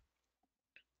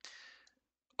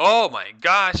 Oh my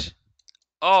gosh.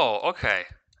 Oh, okay.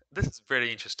 This is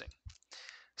very interesting.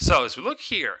 So, as we look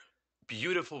here,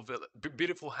 beautiful villa,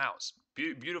 beautiful house,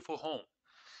 beautiful home.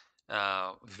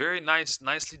 Very nice,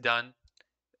 nicely done.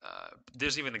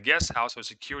 There's even a guest house or a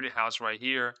security house right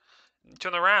here.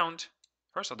 Turn around.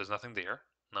 First of all, there's nothing there,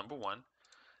 number one.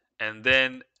 And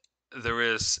then there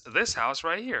is this house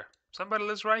right here. Somebody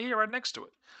lives right here, right next to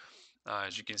it.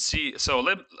 As you can see, so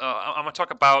I'm gonna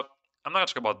talk about. I'm not gonna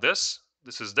talk about this.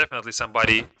 This is definitely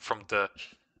somebody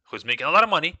who's making a lot of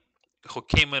money, who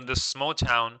came in this small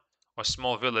town or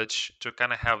small village to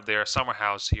kind of have their summer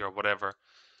house here or whatever.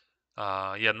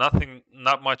 Yeah,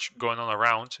 not much going on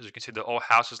around. As you can see, the old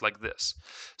houses like this.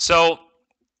 So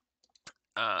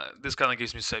this kind of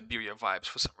gives me Siberia vibes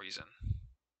for some reason.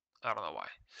 I don't know why.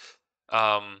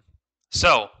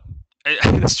 So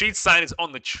the street sign is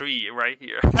on the tree right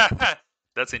here.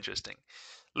 That's interesting.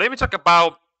 Let me talk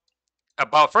about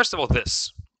first of all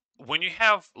this. When you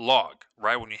have log,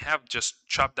 right? When you have just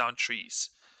chopped down trees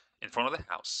in front of the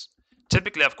house,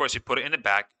 typically, of course, you put it in the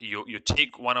back. You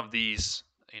take one of these,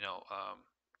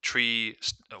 tree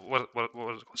what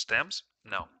stems?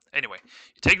 No. Anyway,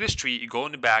 you take this tree, you go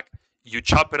in the back, you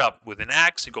chop it up with an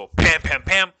axe. You go pam pam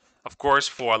pam. Of course,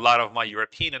 for a lot of my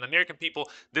European and American people,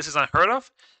 this is unheard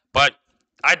of, but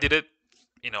I did it.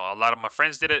 A lot of my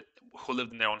friends did it who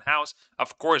lived in their own house.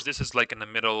 Of course, this is like in the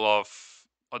middle of.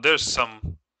 Oh, there's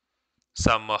some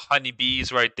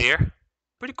honeybees right there.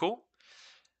 Pretty cool.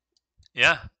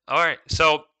 Yeah. All right.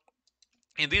 So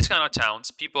in these kind of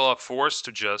towns, people are forced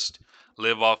to just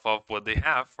live off of what they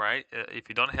have, right? If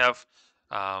you don't have,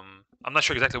 I'm not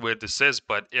sure exactly where this is,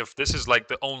 but if this is like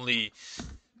the only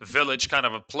village kind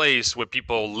of a place where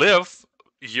people live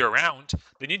year round,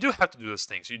 then you do have to do those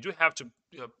things. You do have to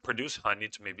produce honey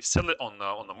to maybe sell it on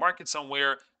the market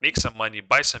somewhere, make some money,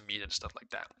 buy some meat and stuff like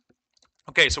that.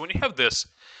 Okay, so when you have this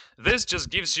just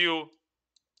gives you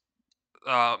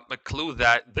a clue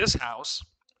that this house,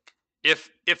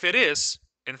 if it is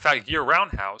in fact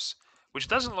year-round house, which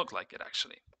doesn't look like it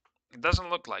actually, it doesn't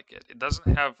look like it. It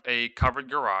doesn't have a covered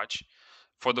garage.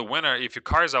 For the winter, if your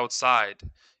car is outside,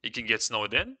 it can get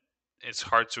snowed in. It's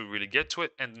hard to really get to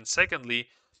it. And then secondly,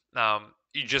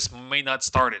 you just may not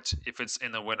start it if it's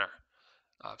in the winter.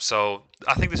 So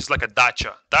I think this is like a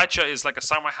dacha. Dacha is like a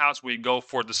summer house where you go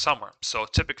for the summer. So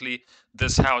typically,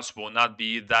 this house will not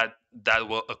be that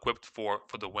well equipped for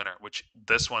the winter, which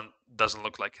this one doesn't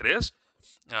look like it is.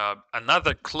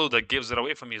 Another clue that gives it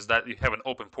away from me is that you have an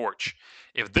open porch.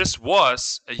 If this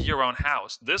was a year-round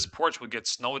house, this porch would get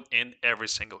snowed in every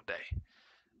single day.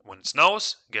 When it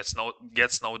snows, get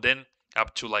snowed in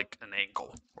up to like an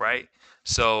ankle, right?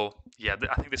 So yeah,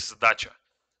 I think this is a dacha.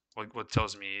 what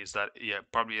tells me is that, yeah,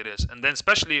 probably it is. And then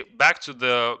especially back to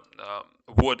the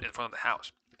wood in front of the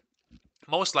house.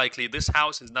 Most likely, this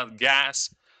house is not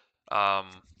gas um,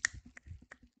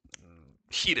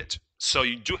 heated, so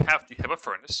you do have to have a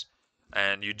furnace,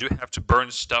 and you do have to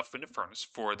burn stuff in the furnace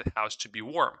for the house to be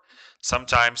warm.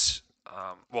 Sometimes,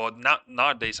 well, not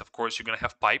nowadays, of course, you're gonna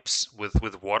have pipes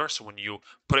with water. So when you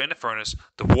put it in the furnace,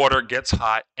 the water gets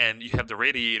hot, and you have the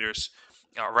radiators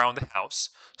around the house,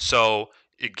 so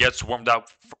it gets warmed up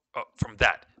from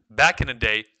that. Back in the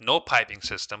day, no piping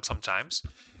system sometimes,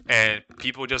 and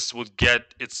people just would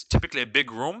get. It's typically a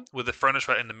big room with the furnace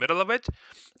right in the middle of it,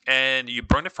 and you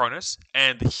burn the furnace,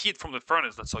 and the heat from the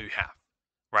furnace, that's all you have,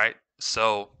 right?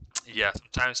 So yeah,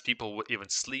 sometimes people would even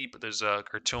sleep. There's a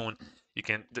cartoon,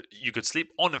 you could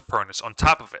sleep on the furnace on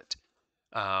top of it,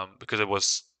 because it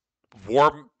was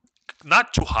warm,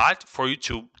 not too hot for you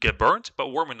to get burnt, but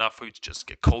warm enough for you to just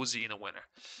get cozy in the winter.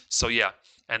 So yeah,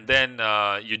 and then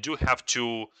you do have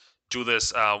to do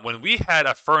this. When we had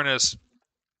a furnace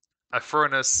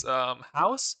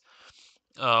house,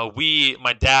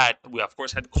 my dad, we of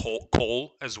course had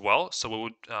coal as well. So we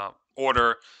would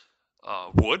order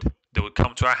wood. They would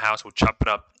come to our house, we'd chop it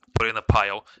up, put it in a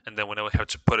pile, and then whenever we have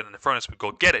to put it in the furnace, we'd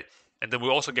go get it. And then we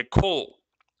also get coal,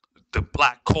 the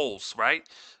black coals, right?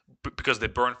 Because they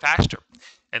burn faster.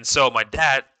 And so my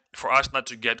dad, for us not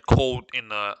to get cold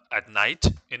at night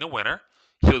in the winter,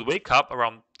 he would wake up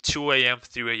around 2 a.m.,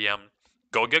 3 a.m.,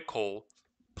 go get coal,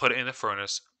 put it in the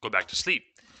furnace, go back to sleep.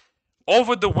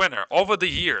 Over the winter, over the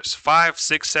years, 5,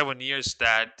 6, 7 years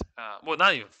that, well,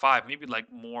 not even five, maybe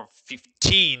like more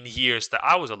 15 years that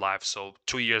I was alive. So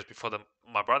 2 years before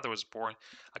my brother was born,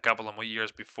 a couple of more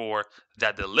years before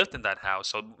that they lived in that house.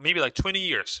 So maybe like 20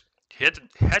 years. He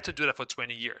had to do that for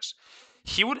 20 years.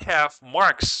 He would have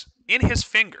marks in his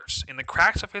fingers, in the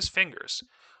cracks of his fingers,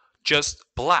 just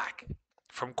black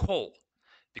from coal,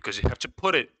 because you have to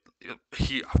put it.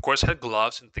 He of course had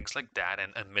gloves and things like that,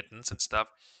 and mittens and stuff,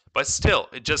 but still,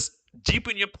 it just deep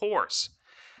in your pores.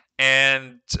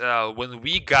 And when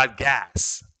we got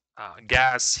gas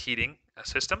heating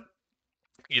system,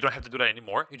 you don't have to do that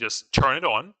anymore. You just turn it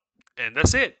on, and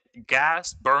that's it.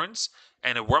 Gas burns,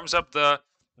 and it warms up the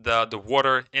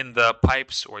water in the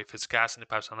pipes, or if it's gas in the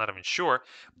pipes, I'm not even sure.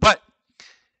 But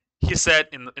he said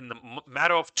in the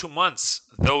matter of 2 months,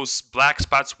 those black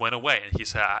spots went away, and he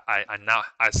said, I now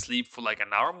I sleep for like an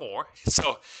hour more.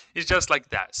 So it's just like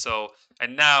that. So,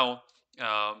 and now,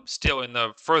 still in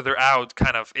the further out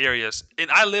kind of areas,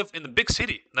 and I live in the big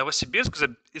city.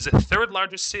 Novosibirsk is a third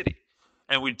largest city,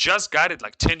 and we just got it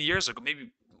like 10 years ago,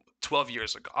 maybe 12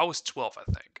 years ago. I was 12, I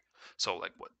think. So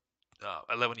like what,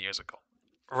 11 years ago,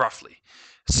 roughly.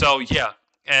 So yeah,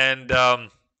 and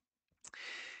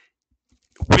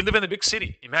we live in a big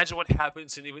city. Imagine what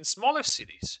happens in even smaller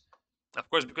cities. Of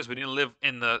course, because we didn't live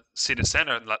in the city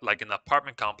center, like in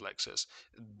apartment complexes,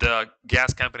 the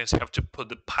gas companies have to put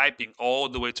the piping all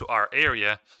the way to our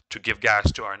area to give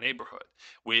gas to our neighborhood.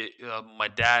 My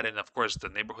dad, and of course the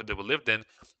neighborhood that we lived in,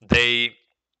 they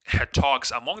had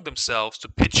talks among themselves to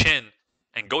pitch in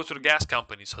and go to the gas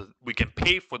company so we can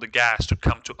pay for the gas to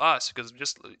come to us, because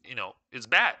just, it's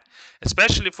bad,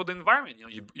 especially for the environment.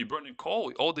 You burning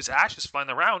coal, all these ashes flying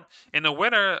around in the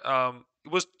winter.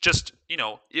 It was just,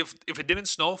 if it didn't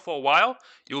snow for a while,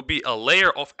 it would be a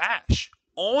layer of ash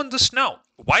on the snow,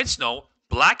 white snow,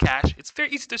 black ash. It's very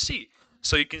easy to see,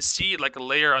 so you can see like a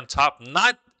layer on top,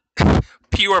 not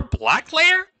pure black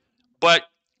layer, but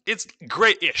it's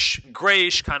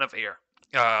grayish kind of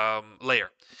layer.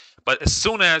 But as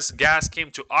soon as gas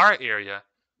came to our area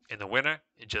in the winter,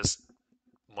 it just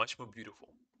much more beautiful.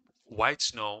 White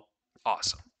snow,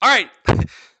 awesome. All right,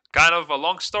 kind of a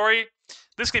long story.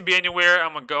 This can be anywhere.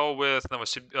 I'm gonna go with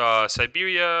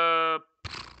Siberia,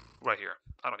 right here.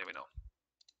 I don't even know.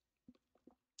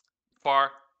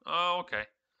 Far. Oh, okay.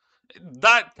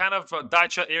 That kind of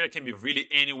dacha area can be really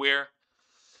anywhere.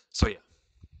 So yeah.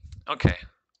 Okay.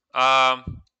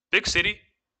 Big city.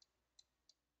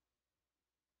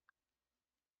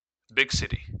 Big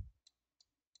city.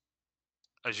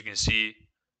 As you can see,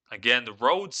 again, the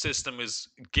road system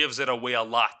gives it away a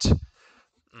lot.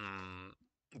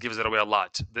 Gives it away a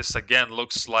lot. This again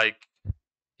looks like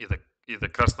either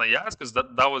Krasnoyarsk, because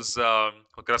that was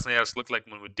what Krasnoyarsk looked like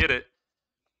when we did it.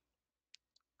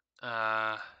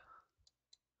 Mama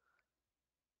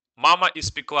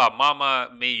ispekla, Mama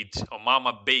made, or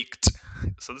Mama baked.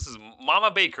 So this is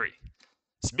Mama Bakery.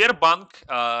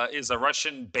 Sberbank is a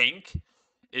Russian bank.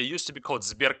 It used to be called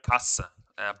Sberkassa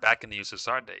back in the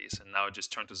USSR days, and now it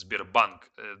just turned to Sberbank.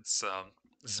 It's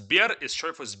Sbir is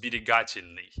short for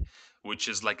sbirigательный, which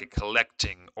is like a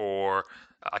collecting or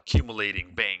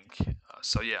accumulating bank.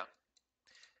 So yeah.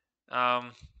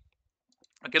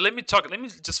 Okay, let me talk. Let me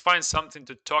just find something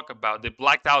to talk about. They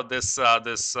blacked out this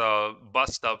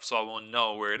bus stop, so I won't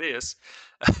know where it is.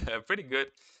 Pretty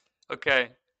good. Okay.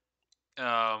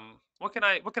 What can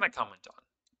I comment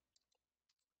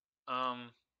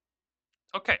on?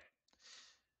 Okay.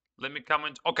 Let me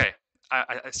comment. Okay.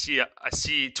 I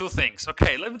see two things.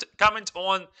 Okay. Let me comment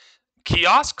on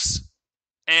kiosks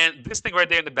and this thing right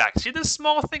there in the back. See this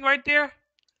small thing right there?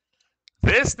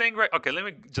 This thing right. Okay. Let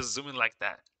me just zoom in like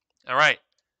that. All right.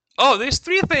 Oh, there's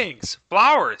three things.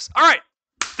 Flowers. All right.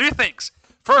 Three things.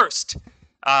 First,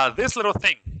 this little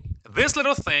thing. This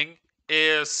little thing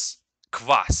is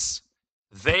kvass.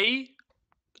 They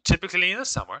typically in the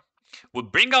summer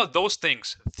would bring out those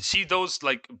things. See those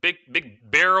like big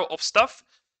barrel of stuff?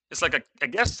 It's like I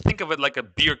guess think of it like a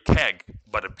beer keg,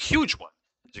 but a huge one.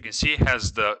 As you can see, it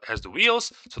has the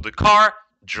wheels. So the car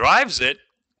drives it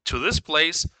to this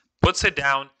place, puts it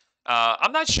down.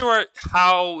 I'm not sure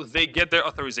how they get their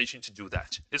authorization to do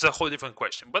that. It's a whole different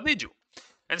question, but they do.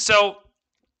 And so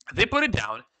they put it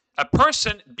down. A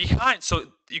person behind,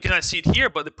 so you cannot see it here,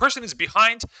 but the person is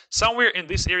behind somewhere in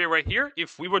this area right here.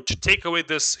 If we were to take away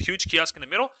this huge kiosk in the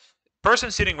middle,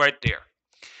 person sitting right there,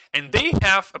 and they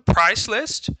have a price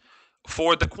list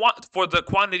for the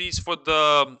quantities for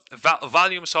the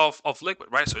volumes of liquid,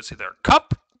 right? So it's either a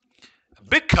cup, a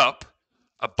big cup,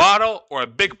 a bottle, or a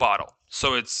big bottle.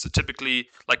 So it's typically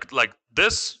like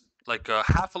this, like a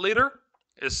half a liter.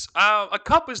 Is a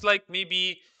cup is like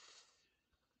maybe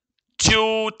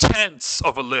 2/10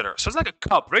 of a liter. So it's like a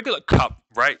cup, regular cup,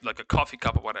 right? Like a coffee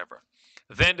cup or whatever.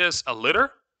 Then there's a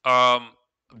liter,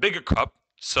 bigger cup.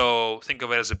 So think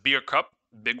of it as a beer cup,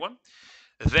 big one.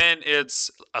 Then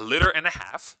it's a liter and a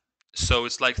half. So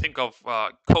it's like think of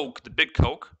Coke, the big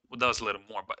Coke. Well, that was a little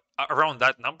more, but around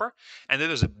that number. And then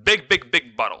there's a big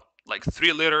bottle, like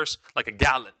 3 liters, like a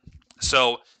gallon.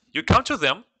 So you come to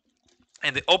them,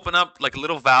 and they open up like a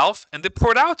little valve, and they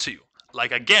pour it out to you.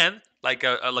 Like again, like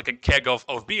a keg of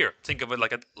beer. Think of it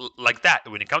like that.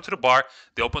 When you come to the bar,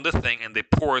 they open the thing and they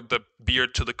pour the beer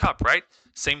to the cup, right?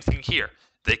 Same thing here.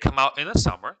 They come out in the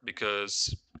summer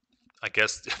because I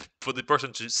guess for the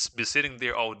person to be sitting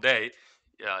there all day,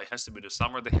 it has to be the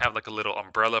summer. They have like a little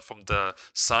umbrella from the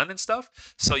sun and stuff.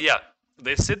 So yeah,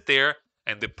 they sit there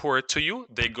and they pour it to you.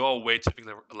 They go away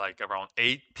typically like around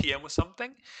 8 p.m. or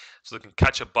something, so they can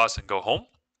catch a bus and go home.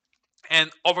 And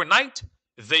overnight,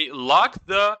 they lock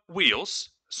the wheels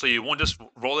so you won't just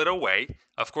roll it away.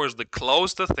 Of course, they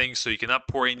close the thing so you cannot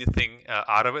pour anything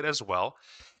out of it as well.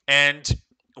 And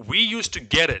we used to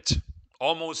get it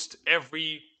almost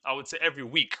every, I would say every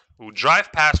week. We would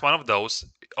drive past one of those.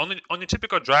 On your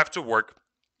typical drive to work,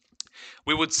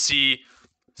 we would see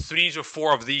 3 to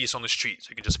 4 of these on the street. So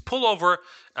you can just pull over,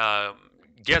 um,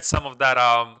 get some of that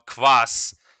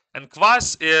kvass. And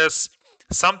kvass is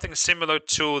something similar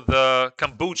to the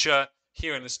kombucha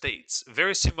here in the States.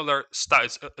 Very similar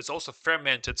stuff. It's also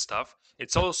fermented stuff.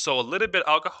 It's also a little bit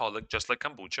alcoholic, just like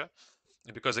kombucha,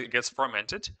 because it gets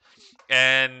fermented,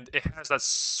 and it has that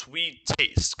sweet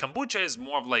taste. Kombucha is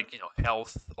more of like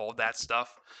health, all that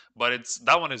stuff, but it's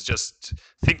that one is just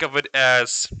think of it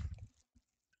as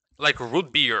like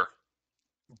root beer,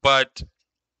 but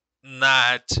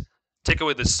not take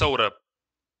away the soda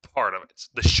part of it,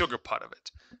 the sugar part of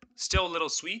it. Still a little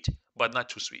sweet, but not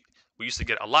too sweet. We used to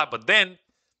get a lot, but then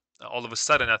all of a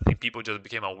sudden, I think people just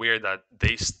became aware that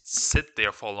they sit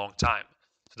there for a long time.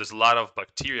 So there's a lot of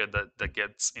bacteria that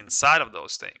gets inside of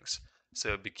those things.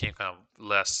 So it became kind of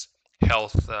less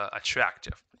health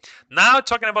attractive. Now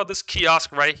talking about this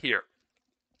kiosk right here.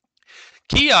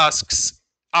 Kiosks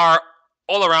are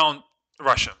all around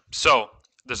Russia. So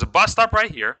there's a bus stop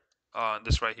right here.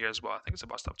 This right here as well. I think it's a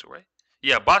bus stop too, right?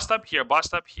 Yeah, bus stop here, bus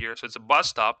stop here. So it's a bus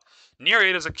stop. Near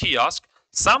it is a kiosk.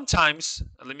 Sometimes,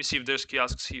 let me see if there's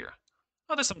kiosks here.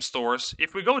 Oh, there's some stores.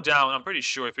 If we go down, I'm pretty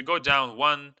sure if we go down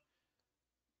one,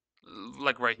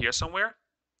 like right here somewhere,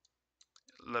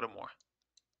 a little more.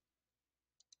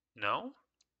 No?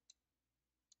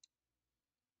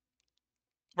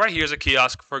 Right here's a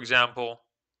kiosk, for example,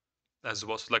 as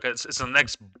well. So like it's the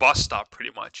next bus stop,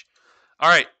 pretty much. All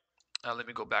right, let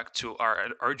me go back to our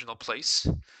original place.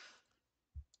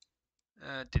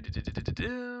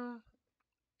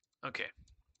 Okay.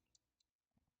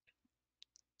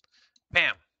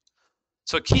 Bam.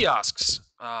 So kiosks.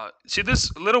 See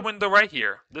this little window right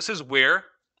here. This is where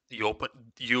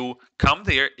you come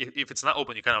there. If it's not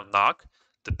open, you kind of knock.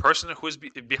 The person who is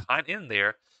behind in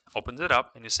there opens it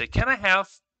up, and you say, "Can I have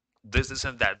this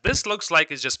and that. This looks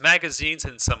like it's just magazines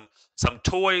and some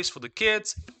toys for the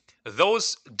kids.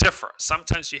 Those differ.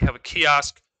 Sometimes you have a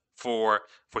kiosk for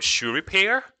shoe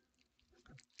repair.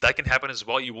 That can happen as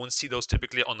well. You won't see those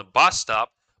typically on the bus stop,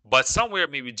 but somewhere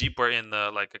maybe deeper in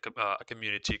like a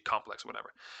community complex,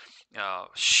 whatever.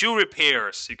 Shoe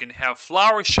repairs. You can have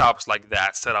flower shops like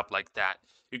that, set up like that.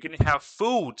 You can have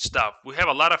food stuff. We have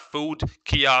a lot of food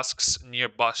kiosks near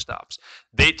bus stops.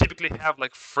 They typically have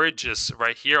like fridges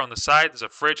right here on the side. There's a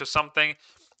fridge or something,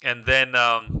 and then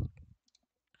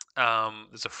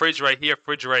there's a fridge right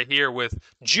here with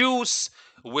juice,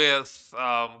 with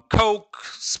Coke,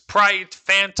 Sprite,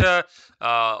 Fanta,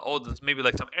 all this, maybe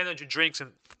like some energy drinks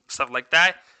and stuff like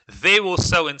that. They will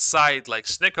sell inside like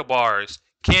Snicker bars,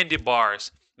 candy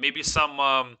bars, maybe some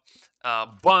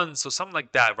buns or something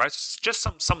like that, right? Just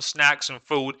some snacks and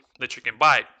food that you can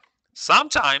buy.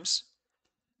 Sometimes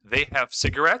they have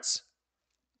cigarettes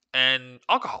and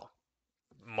alcohol,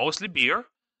 mostly beer.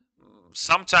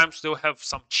 Sometimes they'll have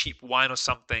some cheap wine or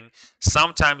something.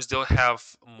 Sometimes they'll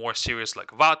have more serious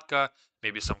like vodka,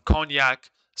 maybe some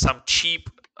cognac, some cheap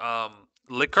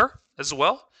liquor as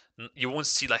well. You won't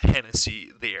see like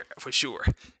Hennessy there for sure.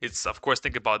 It's of course,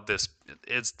 think about this.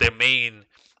 It's their main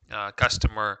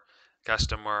customer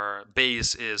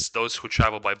base is those who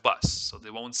travel by bus, so they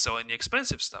won't sell any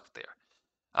expensive stuff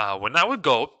there. When I would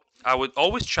go, I would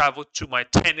always travel to my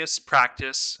tennis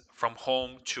practice from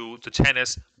home to the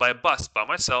tennis by bus by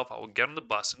myself. I would get on the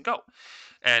bus and go.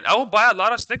 And I will buy a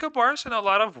lot of Snicker bars and a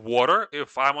lot of water.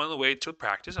 If I'm on the way to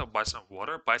practice, I'll buy some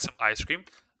water, buy some ice cream.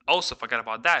 Also, forget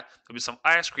about that. There'll be some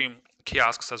ice cream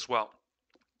kiosks as well.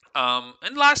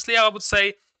 And lastly, I would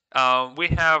say I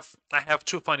have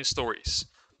two funny stories.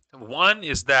 One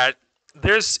is that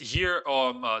there's here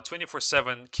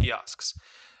 24/7 kiosks.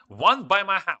 One by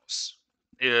my house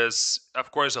is, of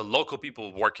course, a local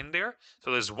people working there.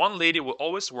 So there's one lady who will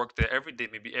always work there every day,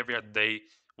 maybe every other day,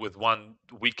 with one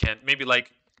weekend, maybe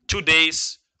like 2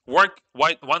 days work,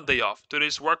 one day off, 2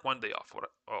 days work, one day off,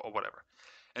 or whatever.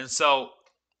 And so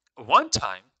one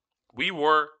time we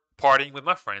were partying with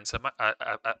my friends at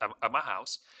my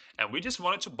house, and we just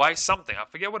wanted to buy something. I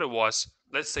forget what it was.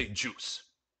 Let's say juice,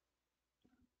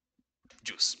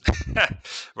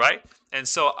 right? And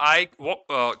so I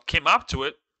came up to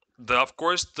it. Of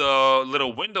course, the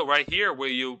little window right here where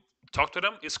you talk to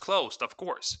them is closed, of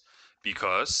course,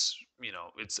 because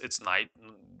it's night.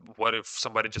 What if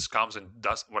somebody just comes and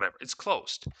does whatever? It's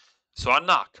closed. So I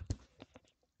knock,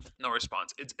 no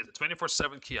response. It's a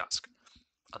 24/7 kiosk.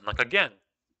 I knock again,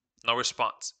 no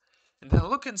response. And then I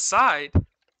look inside.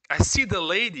 I see the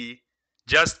lady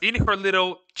just in her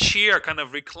little chair, kind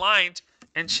of reclined,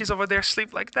 and she's over there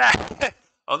asleep like that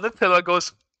on the pillow,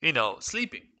 goes,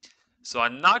 sleeping. So I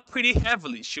knock pretty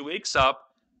heavily. She wakes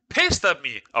up, pissed at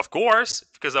me, of course,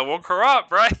 because I woke her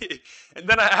up, right? And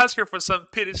then I ask her for some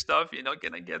pity stuff,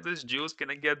 can I get this juice? Can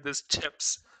I get this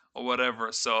chips or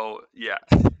whatever? So yeah,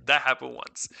 that happened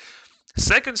once.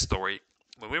 Second story,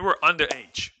 when we were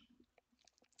underage.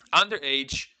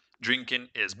 Underage drinking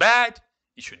is bad.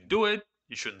 You shouldn't do it.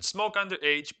 You shouldn't smoke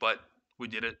underage, but we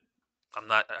did it. I'm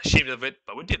not ashamed of it,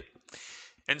 but we did it.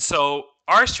 And so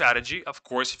our strategy, of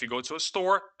course, if you go to a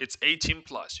store, it's 18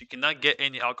 plus. You cannot get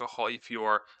any alcohol if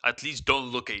you're at least don't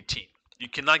look 18. You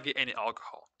cannot get any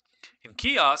alcohol. In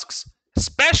kiosks,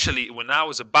 especially when I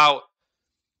was about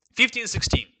 15,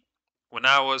 16, when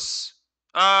I was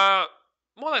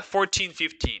more like 14,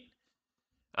 15,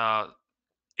 uh,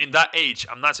 in that age,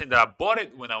 I'm not saying that I bought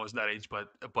it when I was that age,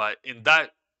 but in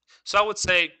that, so I would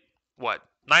say what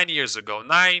 9 years ago,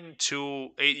 9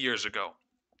 to 8 years ago,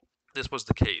 this was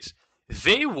the case.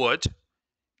 They would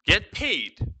get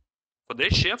paid for their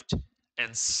shift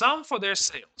and some for their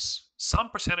sales, some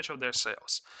percentage of their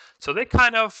sales. So they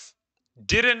kind of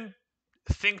didn't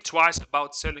think twice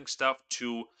about selling stuff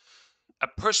to a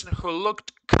person who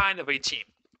looked kind of 18.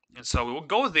 And so we will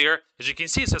go there. As you can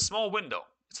see, it's a small window.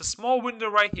 It's a small window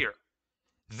right here.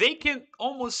 They can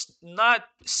almost not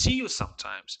see you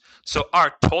sometimes. So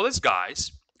our tallest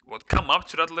guys would come up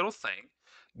to that little thing,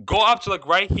 go up to like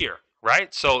right here,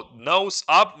 right? So nose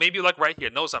up, maybe like right here,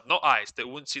 nose up, no eyes. They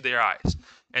wouldn't see their eyes.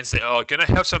 And say, oh, can I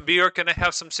have some beer? Can I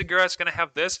have some cigarettes? Can I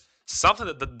have this? Something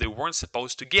that they weren't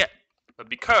supposed to get. But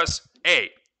because,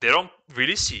 A, they don't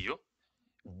really see you,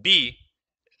 B,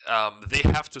 they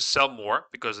have to sell more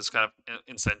because it's kind of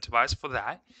incentivized for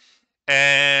that.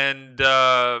 And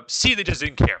C, they just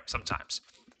didn't care sometimes.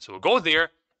 So we'll go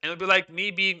there and it'll be like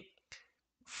maybe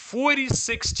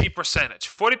 40-60 percentage.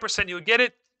 40% you'll get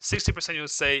it, 60% you'll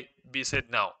say, B said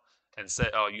no, and say,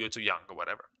 oh, you're too young or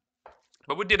whatever.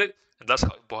 But we did it, and that's how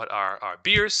we bought our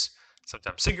beers,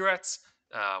 sometimes cigarettes,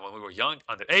 when we were young,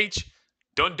 underage.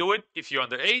 Don't do it if you're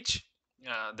underage.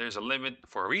 There's a limit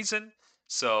for a reason.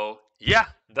 So yeah,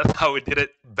 that's how we did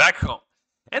it back home.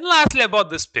 And lastly, about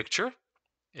this picture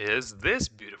is this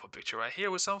beautiful picture right here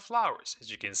with some flowers.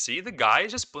 As you can see, the guy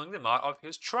is just pulling them out of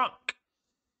his trunk.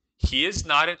 He is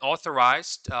not an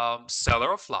authorized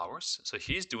seller of flowers, so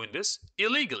he's doing this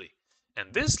illegally.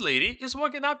 And this lady is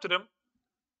walking up to them,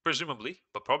 presumably,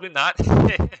 but probably not.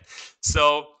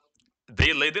 So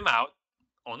they lay them out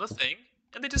on the thing,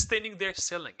 and they're just standing there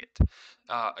selling it.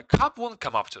 A cop won't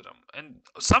come up to them, and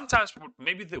sometimes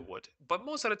maybe they would, but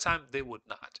most of the time they would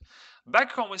not.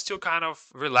 Back home, is still kind of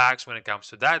relaxed when it comes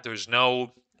to that. There's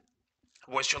no,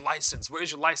 what's your license?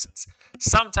 Where's your license?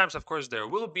 Sometimes, of course, there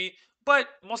will be, but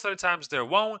most of the times there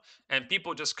won't, and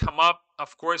people just come up.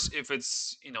 Of course, if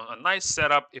it's a nice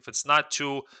setup, if it's not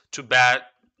too bad,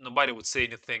 nobody would say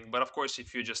anything. But of course,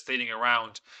 if you're just standing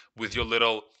around with your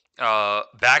little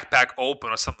backpack open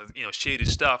or something, shady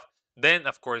stuff, then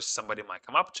of course somebody might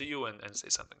come up to you and say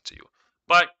something to you.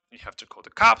 But you have to call the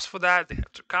cops for that. They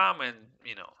have to come, and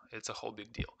it's a whole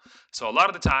big deal. So a lot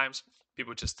of the times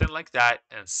people just stand like that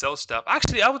and sell stuff.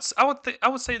 Actually, I would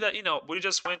say that we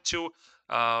just went to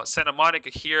Santa Monica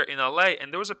here in LA,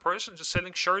 and there was a person just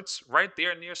selling shirts right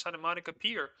there near Santa Monica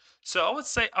Pier. So I would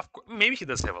say, of course, maybe he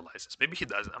does have a license, maybe he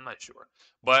doesn't. I'm not sure,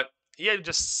 but yeah,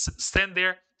 just stand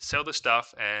there, sell the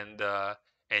stuff, and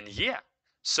yeah.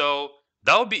 So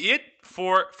that would be it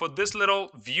for this little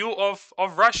view of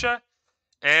Russia.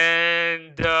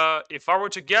 And if I were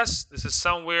to guess, this is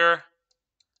somewhere.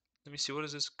 Let me see. What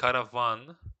is this?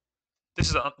 Caravan. This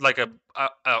is like a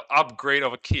upgrade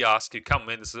of a kiosk. You come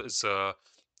in. This is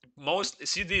most.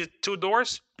 See these two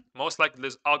doors? Most likely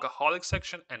this alcoholic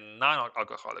section and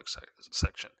non-alcoholic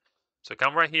section. So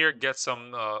come right here, get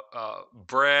some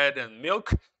bread and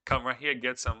milk. Come right here,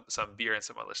 get some beer and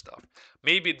some other stuff.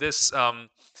 Maybe this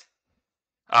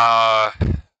uh,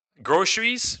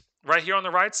 groceries right here on the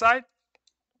right side,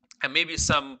 and maybe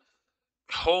some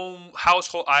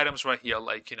household items right here,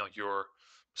 like your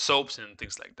soaps and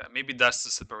things like that. Maybe that's the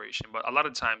separation, but a lot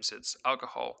of times it's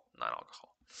alcohol,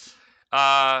 non-alcohol.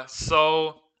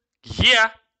 So yeah,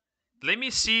 let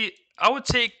me see. I would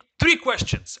take 3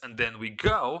 questions, and then we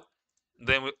go.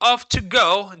 Then we're off to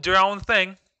go do our own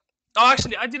thing. Oh,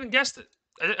 actually, I didn't guess it.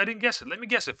 I didn't guess it. Let me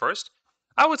guess it first.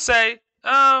 I would say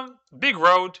big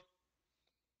road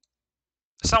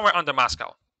somewhere under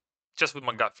Moscow, just with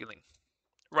my gut feeling,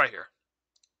 right here.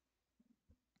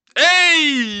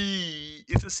 Hey,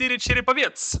 it's the city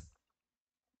Cherepavets.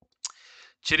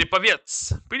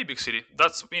 Cherepavets, pretty big city.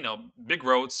 That's big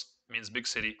roads means big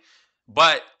city.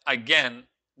 But again,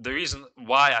 the reason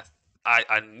why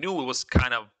I knew it was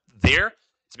kind of there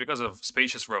is because of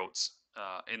spacious roads.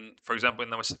 For example, in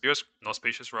Novosibirsk, no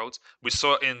spacious roads. We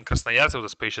saw in Krasnoyarsk there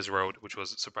was a spacious road, which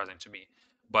was surprising to me.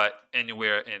 But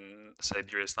anywhere in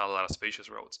Siberia, it's not a lot of spacious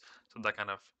roads. So that kind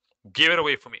of gave it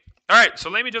away for me. All right, so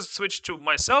let me just switch to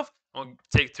myself. I'll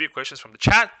take 3 questions from the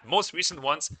chat, most recent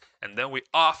ones, and then we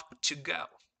off to go.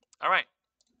 All right.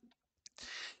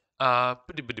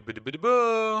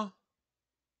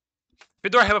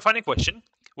 Fedor, I have a funny question.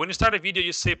 When you start a video,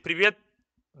 you say "Привет,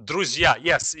 друзья."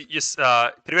 Yes,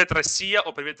 "Привет, Россия"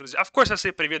 or "Привет, друзья." Of course, I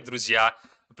say "Привет, друзья."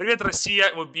 "Привет,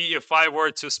 Россия" would be if I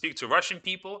were to speak to Russian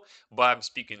people, but I'm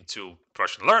speaking to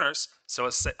Russian learners. So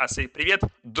I say "Привет,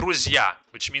 друзья,"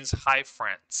 which means "Hi,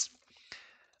 friends."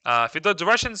 Fedor, do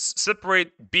Russians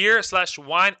separate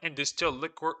beer/wine and distill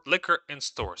liquor in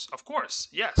stores? Of course.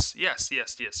 Yes. The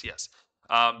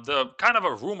kind of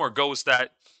a rumor goes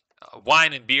that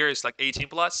wine and beer is like 18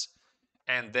 plus,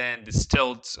 and then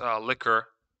distilled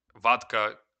liquor,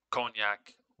 vodka,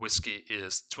 cognac, whiskey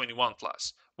is 21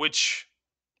 plus, which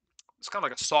is kind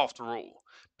of like a soft rule.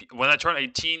 When I turned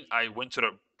 18, I went to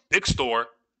the big store,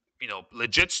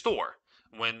 legit store.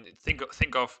 When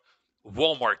think of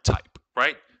Walmart type,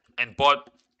 right? And bought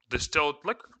distilled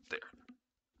liquor there.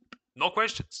 No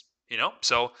questions,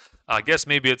 So I guess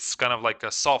maybe it's kind of like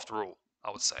a soft rule,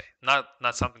 I would say,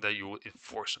 not something that you would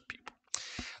enforce on people.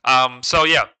 So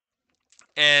yeah,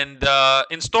 and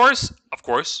in stores, of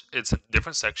course, it's in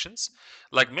different sections.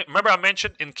 Like remember I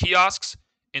mentioned in kiosks,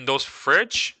 in those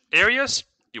fridge areas,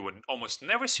 you would almost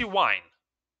never see wine.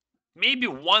 Maybe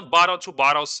 1 bottle, 2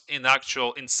 bottles in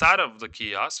actual inside of the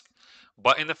kiosk,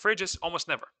 but in the fridges, almost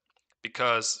never,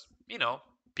 because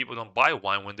people don't buy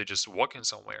wine when they're just walking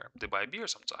somewhere. They buy beer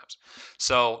sometimes.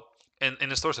 So in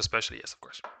the stores especially, yes, of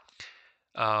course.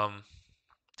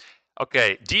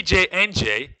 Okay, DJ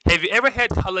NJ, have you ever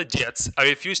had холодец? I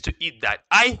refuse to eat that.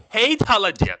 I hate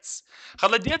холодец.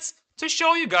 Холодец, to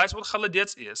show you guys what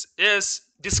холодец is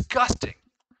disgusting.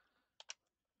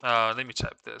 Let me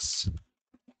type this.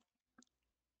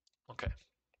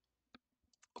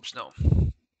 Oops, no.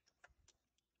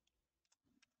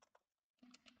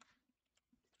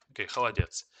 Okay,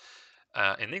 холодец.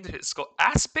 In English, it's called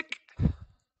aspic.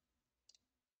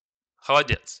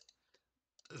 Холодец.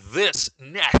 This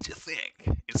nasty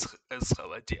thing is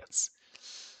холодец.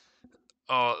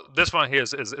 This one here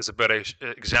is a better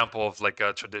example of like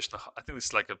a traditional. I think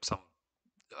it's like some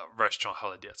restaurant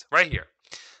холодец right here.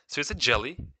 So it's a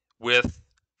jelly with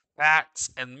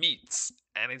fats and meats,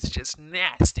 and it's just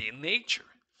nasty in nature.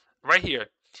 Right here,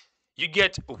 you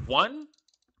get one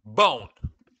bone.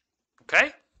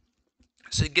 Okay,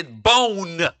 so you get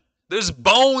bone. There's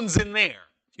bones in there.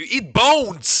 You eat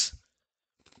bones.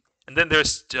 And then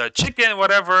there's chicken,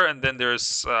 whatever, and then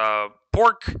there's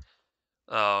pork,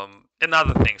 and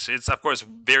other things. It's of course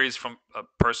varies from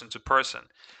person to person.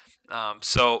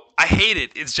 So I hate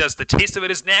it. It's just the taste of it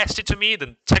is nasty to me.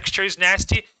 The texture is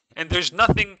nasty, and there's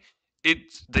nothing.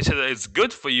 They say that it's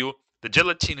good for you. The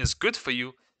gelatin is good for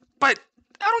you, but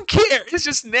I don't care. It's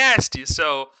just nasty.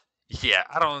 So yeah,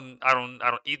 I don't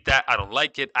eat that. I don't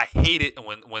like it. I hate it. And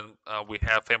when we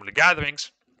have family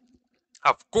gatherings,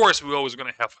 of course we're always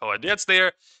gonna have холодец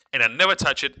there, and I never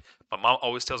touch it. My mom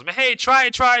always tells me, "Hey, try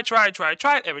it, try it, try it, try it,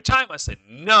 try it." Every time I say,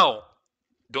 "No,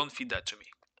 don't feed that to me."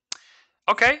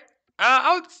 Okay.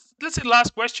 Let's say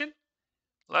last question.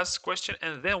 Last question,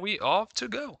 and then we off to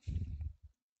go.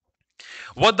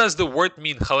 What does the word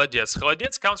mean, холодец?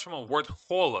 Холодец comes from a word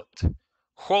холод.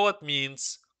 Холод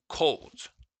means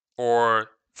cold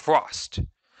or frost.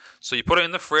 So you put it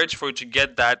in the fridge for it to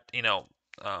get that,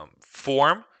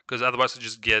 form, because otherwise you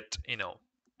just get,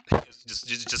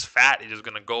 just fat. It's just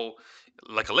gonna go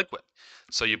like a liquid.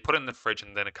 So you put it in the fridge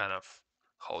and then it kind of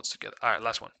holds together. All right,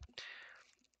 last one.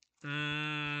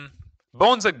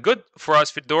 Bones are good for us,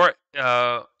 Fedor.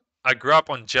 I grew up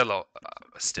on Jello.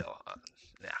 Still,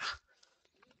 nah.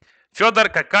 Fedor,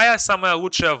 какая самая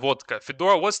лучшая водка?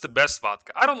 Fedor, what's the best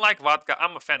vodka? I don't like vodka.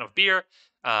 I'm a fan of beer.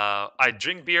 I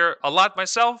drink beer a lot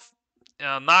myself.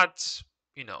 Not,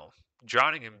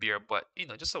 drowning in beer, but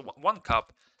just one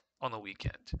cup on the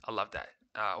weekend. I love that.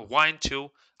 Wine too.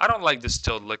 I don't like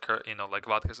distilled liquor, like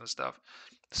vodkas and stuff.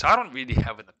 So I don't really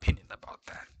have an opinion about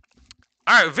that.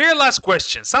 All right, very last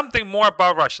question. Something more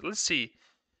about Russia. Let's see.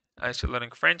 I should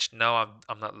learning French. No,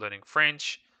 I'm not learning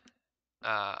French.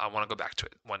 I want to go back to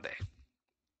it one day.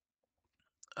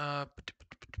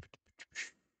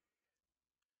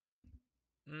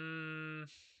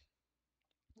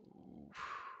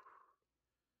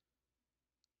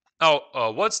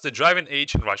 What's the driving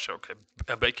age in Russia? Okay,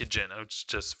 Bekijin. I was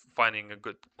just finding a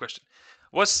good question.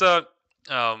 What's the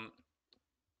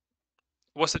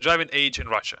driving age in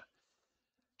Russia?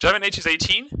 Driving age is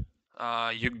 18.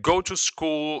 You go to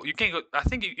school. You can go. I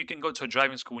think you can go to a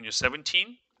driving school when you're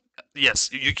 17.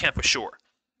 Yes, you can for sure.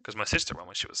 Because my sister went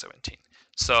when she was 17.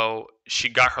 So she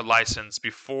got her license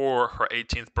before her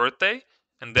 18th birthday,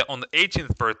 and then on the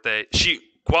 18th birthday, she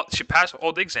passed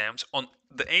all the exams. On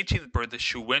the 18th birthday,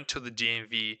 she went to the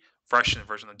DMV, Russian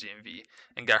version of DMV,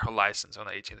 and got her license on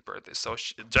the 18th birthday. So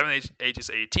driving age is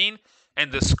 18,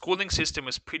 and the schooling system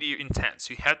is pretty intense.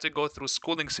 You have to go through a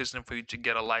schooling system for you to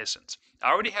get a license.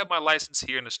 I already have my license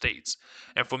here in the States,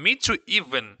 and for me to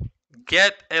even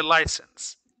get a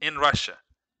license in Russia,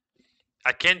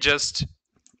 I can't just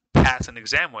pass an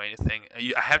exam or anything.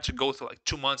 I have to go through like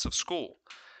 2 months of school,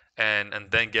 and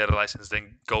then get a license.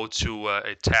 Then go to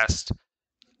a test,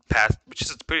 pass, which is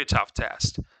a pretty tough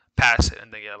test. Pass it,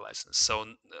 and then get a license.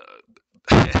 So,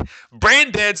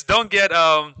 brain deads don't get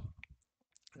a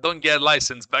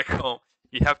license back home.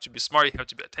 You have to be smart. You have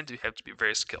to be attentive. You have to be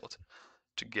very skilled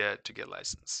to get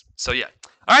license. So yeah.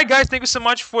 All right, guys. Thank you so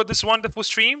much for this wonderful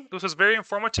stream. This was very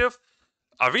informative.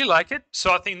 I really like it.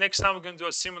 So I think next time we're going to do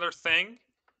a similar thing,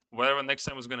 whatever next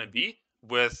time is going to be,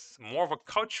 with more of a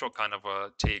cultural kind of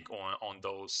a take on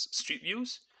those street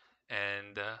views.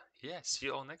 And yeah, see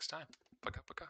you all next time. Пока-пока.